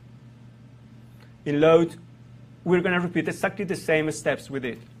 In load, we're going to repeat exactly the same steps we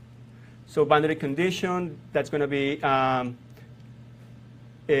did. So boundary condition, that's going to be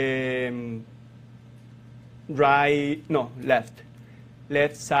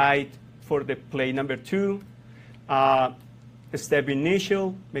left side for the plate number 2. Step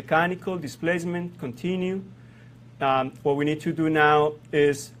initial, mechanical, displacement, continue. What we need to do now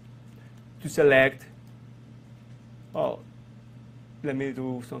is to select, let me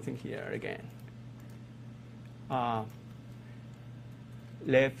do something here again.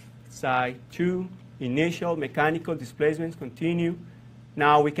 Left side 2, initial, mechanical, displacements, continue.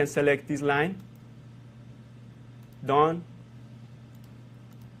 Now we can select this line. Done.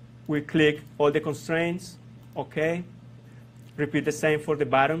 We click all the constraints. OK. Repeat the same for the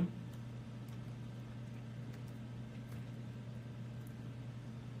bottom.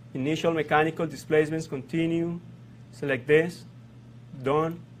 Initial, mechanical, displacements, continue. Select this.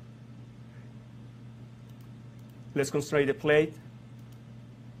 Done. Let's constrain the plate.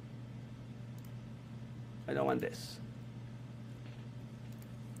 I don't want this.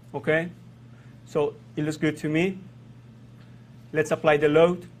 OK? So it looks good to me. Let's apply the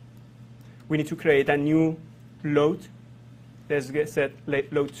load. We need to create a new load. Let's set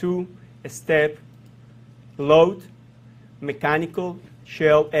load 2, step, load, mechanical,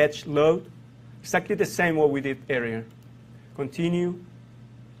 shell, edge, load. Exactly the same what we did earlier. Continue.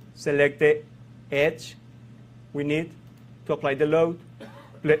 Select the edge we need to apply the load.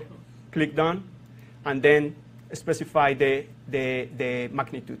 Click done. And then specify the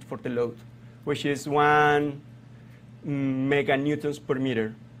magnitude for the load, which is 1 meganewtons per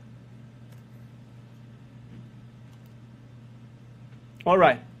meter. All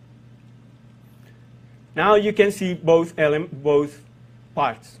right. Now you can see both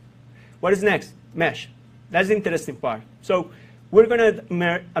parts. What is next? Mesh. That's the interesting part. So we're going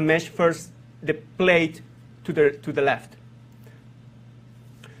to mesh first the plate to the left.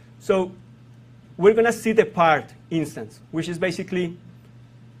 So we're going to see the part instance, which is basically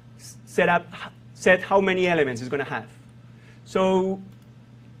set how many elements it's going to have. So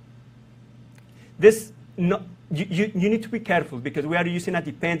this you need to be careful because we are using a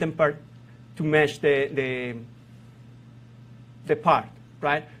dependent part to mesh the part,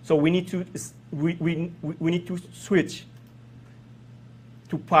 right? So we need to we need to switch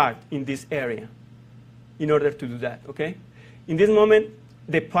to part in this area in order to do that, okay? In this moment,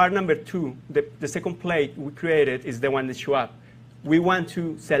 the part number 2, the second plate we created is the one that shows up. We want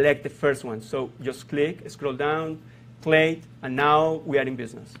to select the first one, so just click, scroll down, plate, and now we are in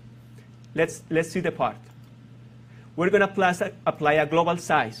business. Let's see the part. We're going to apply a global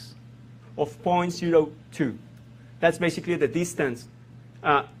size of 0.02. That's basically the distance,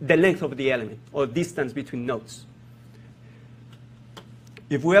 the length of the element, or distance between nodes.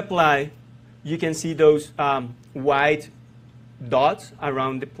 If we apply, you can see those white dots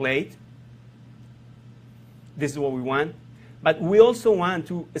around the plate. This is what we want. But we also want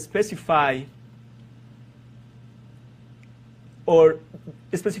to specify, or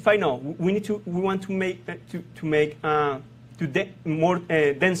specify no. We want to make more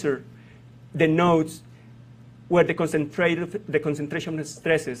denser the nodes where the concentration of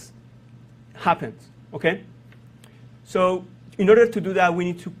stresses happens. Okay. So in order to do that, we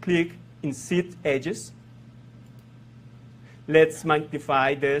need to click in Seed Edges. Let's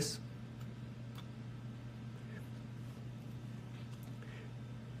magnify this.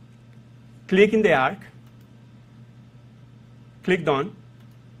 Click in the arc. Click Done.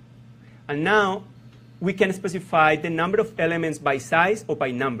 And now we can specify the number of elements by size or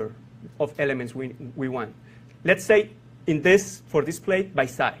by number of elements we want. Let's say for this plate by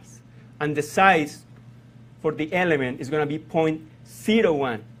size. And the size for the element is going to be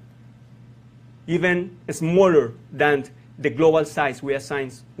 0.01, even smaller than the global size we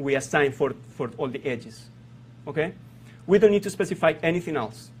assign for all the edges. Okay? We don't need to specify anything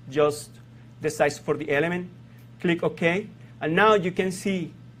else, just the size for the element. Click OK. And now you can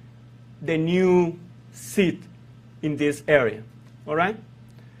see the new seed in this area. All right?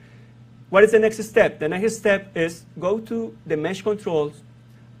 What is the next step? The next step is go to the mesh controls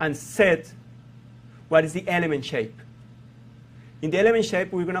and set what is the element shape. In the element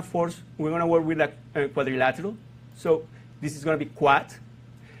shape, we're going to work with a quadrilateral. So this is going to be quad.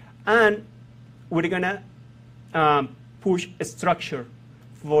 And we're going to push a structure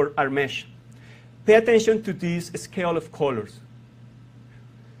for our mesh. Pay attention to this scale of colors.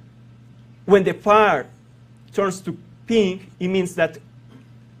 When the part turns to pink, it means that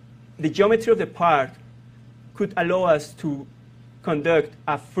the geometry of the part could allow us to conduct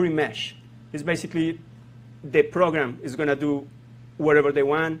a free mesh. It's basically the program is going to do whatever they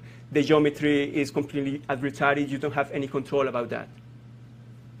want. The geometry is completely arbitrary. You don't have any control about that.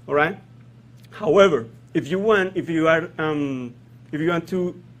 All right? However, if you want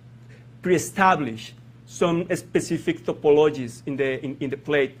to pre-establish some specific topologies in the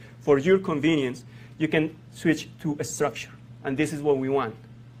plate for your convenience, you can switch to a structure. And this is what we want.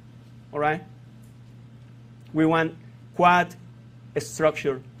 All right? We want quad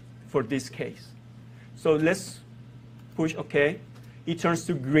structure for this case. So let's push OK. It turns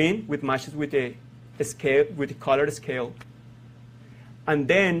to green, which matches with the scale, with the color scale. And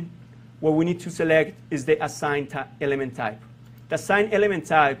then what we need to select is the assign element type. The assign element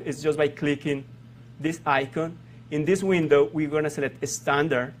type is just by clicking this icon. In this window, we're going to select a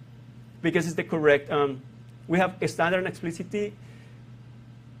standard because it's the correct. We have a standard and explicitly.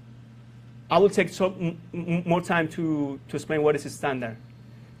 I will take some more time to explain what is a standard.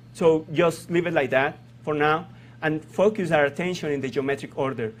 So just leave it like that for now and focus our attention in the geometric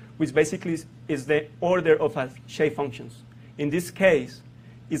order, which basically is the order of our shape functions. In this case,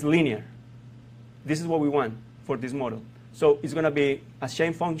 it's linear. This is what we want for this model. So it's going to be a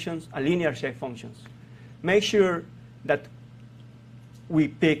shape functions, a linear shape functions. Make sure that we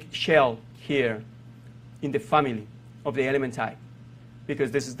pick shell here in the family of the element type, because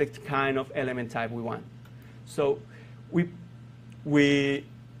this is the kind of element type we want. So we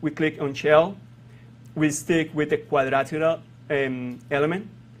click on shell. We stick with the quadrilateral element,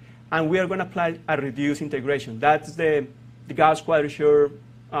 and we are going to apply a reduced integration. That's the Gauss quadrature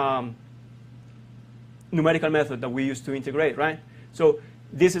numerical method that we use to integrate, right? So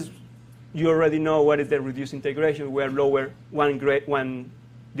this is, you already know what is the reduced integration. We are lower 1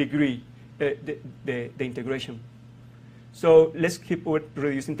 degree the integration. So let's keep with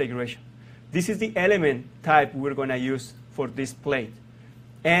reduced integration. This is the element type we're going to use for this plate.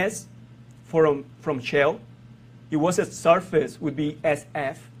 S from shell, it was a surface, would be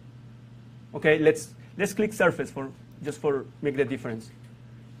SF. Okay, let's click surface just for make the difference.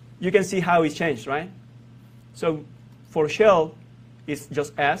 You can see how it changed, right? So for shell, it's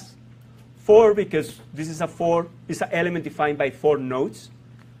just S. 4 because this is it's an element defined by 4 nodes,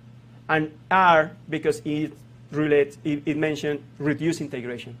 and R because it mentioned reduced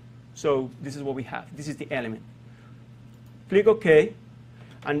integration. So this is what we have. This is the element. Click OK,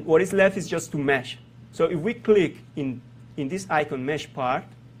 and what is left is just to mesh. So if we click in this icon mesh part,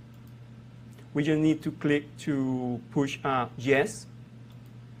 we just need to click to push yes,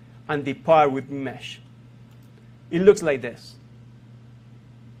 and the part would mesh. It looks like this.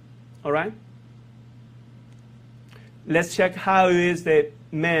 All right? Let's check how is the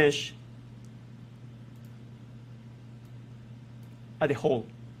mesh at the whole.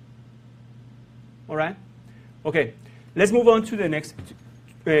 All right? Okay, let's move on to the next,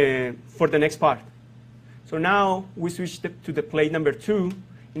 for the next part. So now we switch to the plate number 2.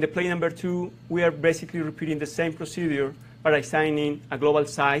 In the plate number 2, we are basically repeating the same procedure by assigning a global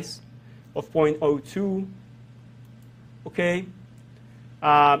size of 0.02. Okay.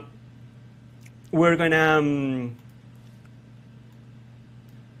 We're going to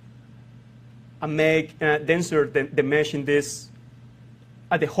make denser the mesh in this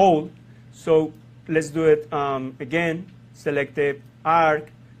at the whole. So let's do it again. Select the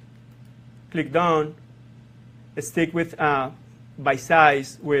arc, click down, stick with by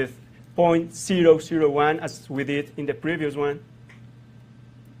size with 0.001 as we did in the previous one,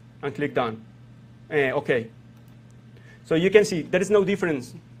 and click done. OK. So you can see there is no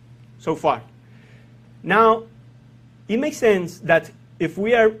difference so far. Now, it makes sense that if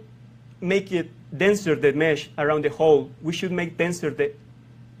we are making it denser, the mesh around the hole, we should make denser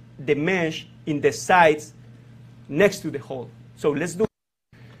the mesh in the sides next to the hole. So let's do it.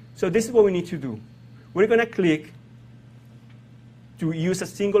 So this is what we need to do. We're going to click to use a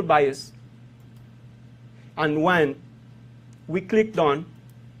single bias. And when we click done,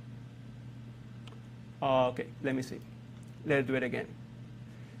 OK, let me see. Let's do it again.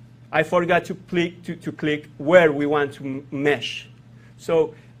 I forgot to click where we want to mesh.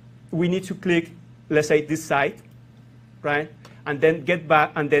 So we need to click, let's say, this side, right? And then get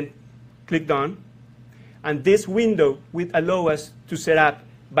back and then click done. And this window will allow us to set up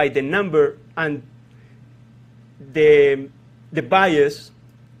by the number and the bias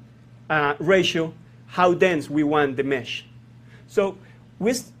ratio how dense we want the mesh. So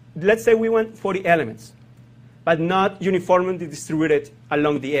let's say we want 40 elements, but not uniformly distributed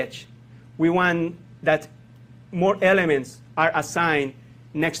along the edge. We want that more elements are assigned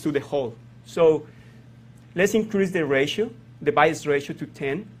next to the hole. So let's increase the ratio, the bias ratio, to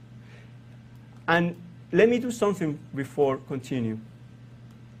 10. And let me do something before continue.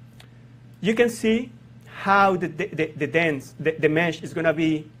 You can see how the mesh is going to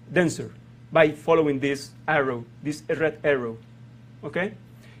be denser by following this arrow, this red arrow. Okay?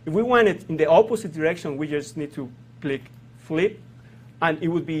 If we want it in the opposite direction, we just need to click flip, and it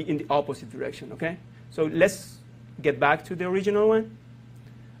would be in the opposite direction. Okay? So let's get back to the original one,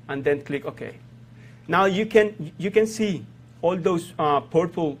 and then click OK. Now you can see all those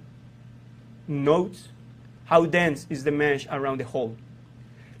purple nodes, how dense is the mesh around the hole.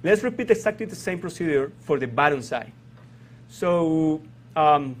 Let's repeat exactly the same procedure for the bottom side. So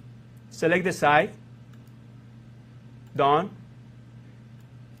select the side, done,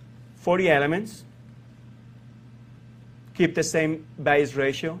 40 elements, keep the same bias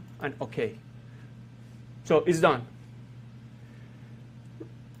ratio, and OK. So it's done.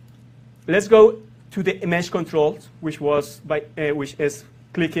 Let's go to the mesh controls, which is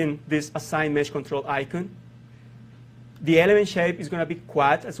clicking this assign mesh control icon. The element shape is going to be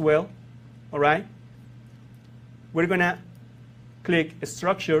quad as well. All right? We're going to click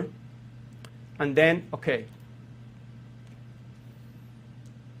structure, and then OK.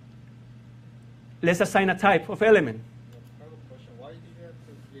 Let's assign a type of element. I have a question. Why did you have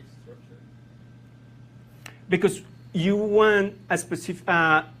to click structure? Because you want a specific,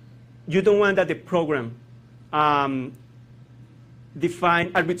 you don't want that the program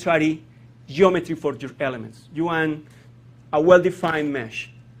define arbitrary geometry for your elements. You want a well-defined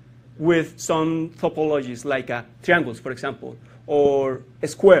mesh with some topologies like triangles, for example, or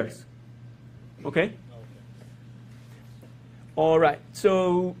squares. Okay? All right.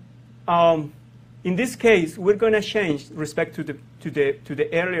 So in this case, we're going to change respect to the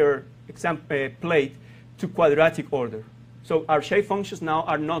earlier example plate to quadratic order. So our shape functions now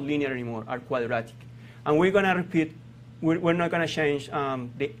are not linear anymore, are quadratic. And we're going to repeat. We're not going to change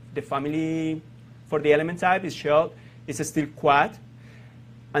the family for the element type. Is shelled. It's still quad.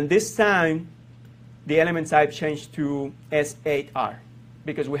 And this time, the element type changed to S8R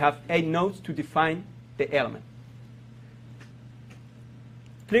because we have 8 nodes to define the element.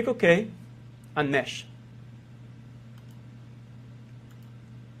 Click OK and mesh.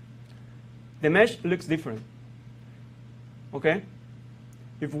 the mesh looks different. Okay?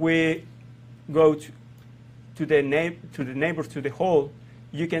 If we go to the neighbors to the hole,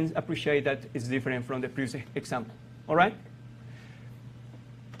 you can appreciate that it's different from the previous example. All right?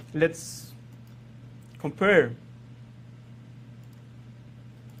 Let's compare.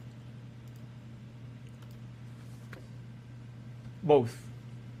 Both.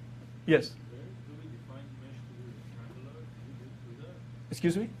 Yes? Where do we define mesh to be rectangular? Did we do that?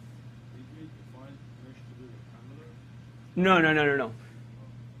 Excuse me? Did we define mesh to be rectangular? No.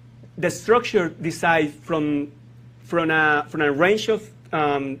 The structure decides from a range of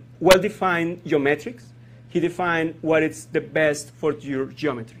well-defined geometrics. He defined what is the best for your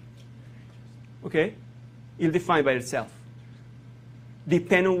geometry. Okay? It'll define by itself.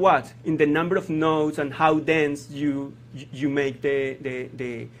 Depend on what? In the number of nodes and how dense you make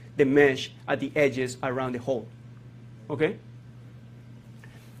the mesh at the edges around the hole. Okay?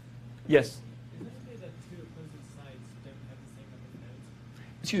 Yes? Isn't it clear that two opposing sides don't have the same number of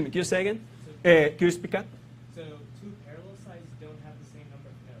nodes? Excuse me, can you say again? Can you speak up? So two parallel sides don't have the same number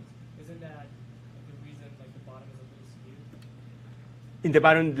of nodes. Isn't that the reason like the bottom is a little skewed? In the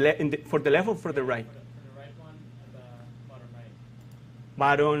bottom, for the left or for the right? For the right one and the bottom right.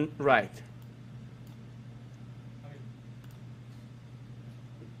 Bottom right. I mean,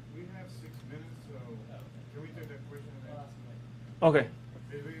 We have 6 minutes, so can we take that question and I'll answer? ask him later. Okay.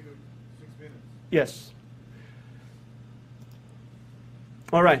 Maybe 6 minutes. Yes.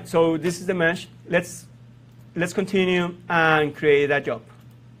 All right. So this is the mesh. Let's continue and create a job.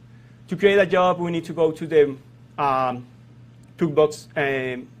 To create a job, we need to go to the toolbox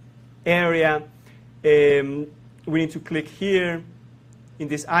area. We need to click here in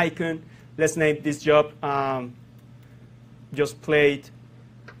this icon. Let's name this job just plate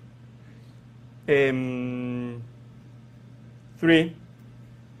 3,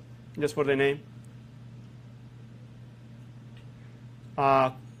 just for the name.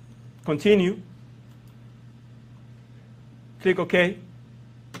 Continue. Click OK.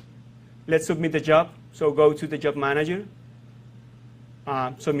 Let's submit the job. So go to the job manager.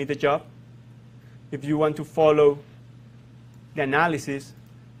 Submit the job. If you want to follow the analysis,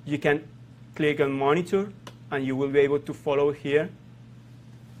 you can click on monitor, and you will be able to follow here.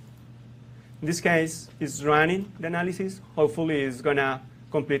 In this case, it's running the analysis. Hopefully, it's going to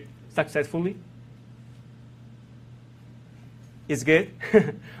complete successfully. It's good?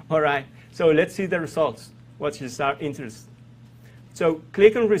 All right. So let's see the results, what is our interest. So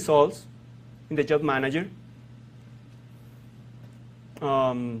click on results in the job manager.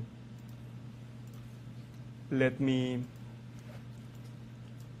 Let me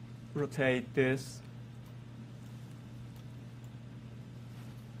rotate this.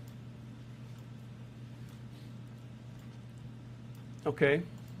 Okay.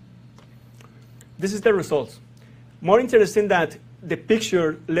 This is the results. More interesting that the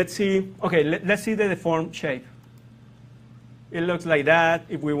picture, let's see, okay, let's see the deformed shape. It looks like that.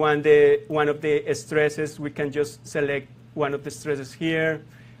 If we want one of the stresses, we can just select one of the stresses here,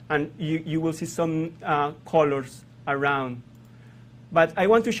 and you will see some colors around. But I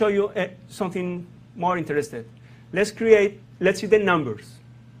want to show you something more interesting. Let's see the numbers,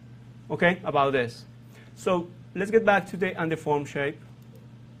 okay, about this. So let's get back to the undeformed shape.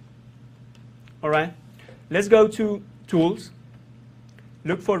 All right. Let's go to Tools,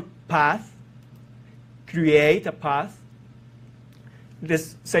 look for Path, create a path.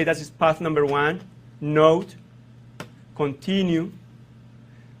 Let's say that is path number 1, Node, Continue,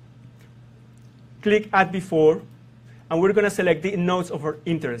 click Add Before, and we're going to select the nodes of our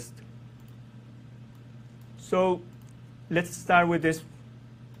interest. So let's start with this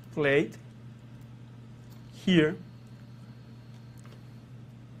plate here.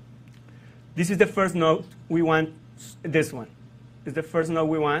 This is the first node. We want this one. It's the first node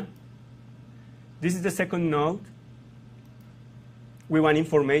we want. This is the second node we want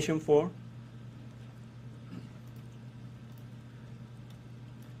information for.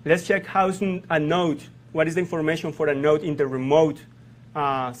 Let's check how's a node. What is the information for a node in the remote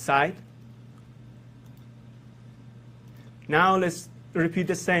side? Now let's repeat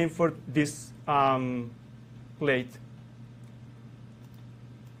the same for this plate.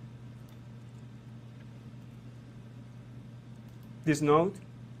 This node,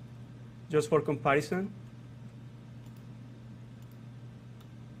 just for comparison.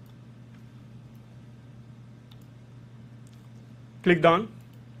 Click Done.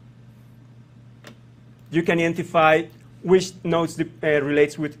 You can identify which nodes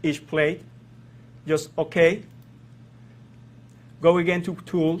relates with each plate. Just OK. Go again to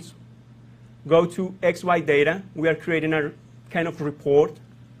Tools. Go to XY Data. We are creating a kind of report.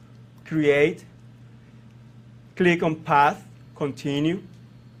 create, click on path, continue.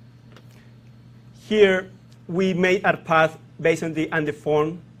 Here, we made our path based on the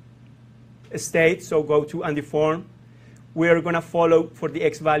undeformed state, so go to undeformed. We are going to follow for the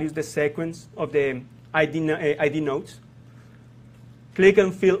x values the sequence of the ID nodes. Click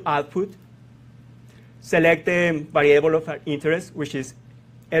on field output. Select the variable of our interest, which is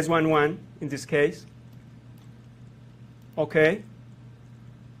S11 in this case. OK.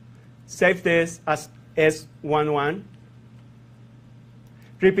 Save this as S11.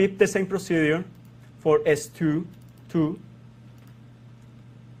 Repeat the same procedure for S22.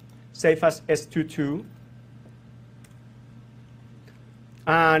 Save as S22.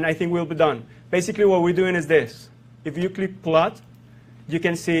 And I think we'll be done. Basically, what we're doing is this. If you click plot, you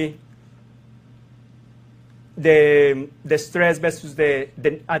can see the stress versus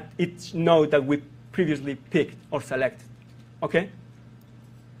at each node that we previously picked or selected. OK?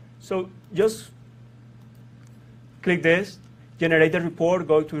 So just click this, generate the report,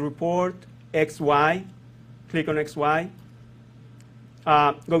 go to report, XY, click on XY,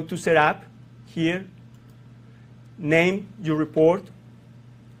 go to setup here, name your report,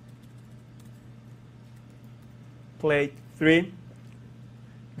 plate 3,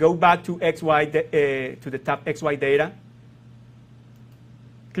 go back to XY, to the tab XY data,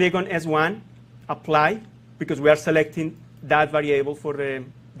 click on S1, apply, because we are selecting that variable for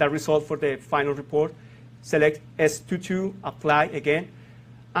that result for the final report. Select S22, apply again,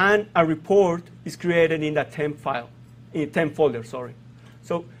 and a report is created in that temp file, in temp folder, sorry.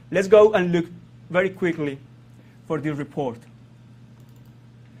 So let's go and look very quickly for the report.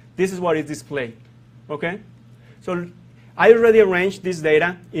 This is what is displayed, okay? So I already arranged this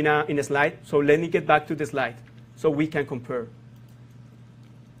data in a slide, so let me get back to the slide so we can compare.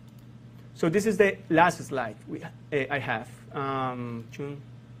 So this is the last slide I have.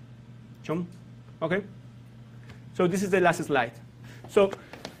 Okay? So this is the last slide. So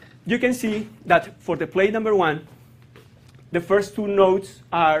you can see that for the plate number 1, the first 2 nodes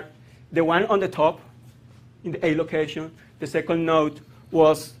are the one on the top in the A location. The second node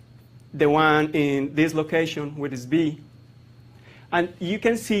was the one in this location, which is B. And you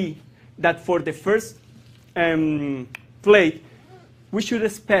can see that for the first plate, we should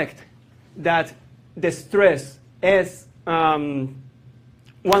expect that the stress S11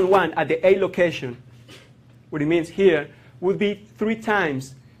 at the A location, what it means here, would be 3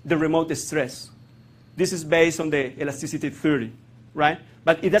 times the remote stress. This is based on the elasticity theory, right?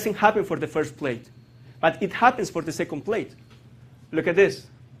 But it doesn't happen for the first plate. But it happens for the second plate. Look at this.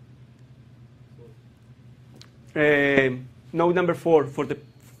 Node number 4 for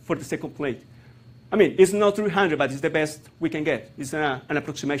the second plate. I mean, it's not 300, but it's the best we can get. It's an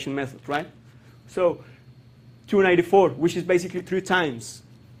approximation method, right? So 294, which is basically 3 times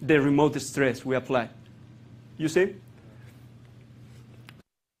the remote stress we apply. You see?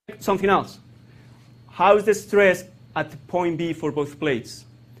 Something else. How is the stress at point B for both plates?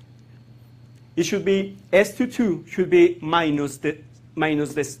 It should be S22 should be minus the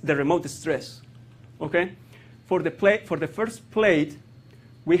remote stress. Okay? For the first plate,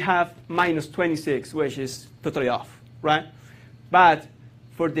 we have minus 26, which is totally off, right? But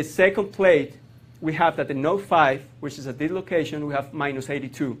for the second plate, we have that the node 5, which is at this location, we have minus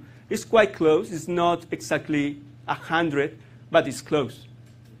 82. It's quite close. It's not exactly 100, but it's close.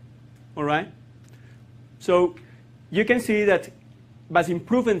 All right? So you can see that by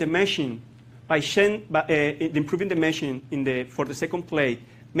improving the meshing, improving the meshing for the second plate,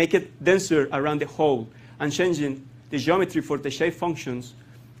 make it denser around the hole, and changing the geometry for the shape functions,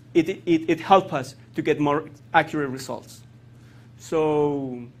 it helps us to get more accurate results.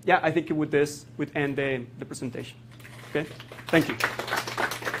 So yeah, I think with this, we'd end the presentation. Okay? Thank you.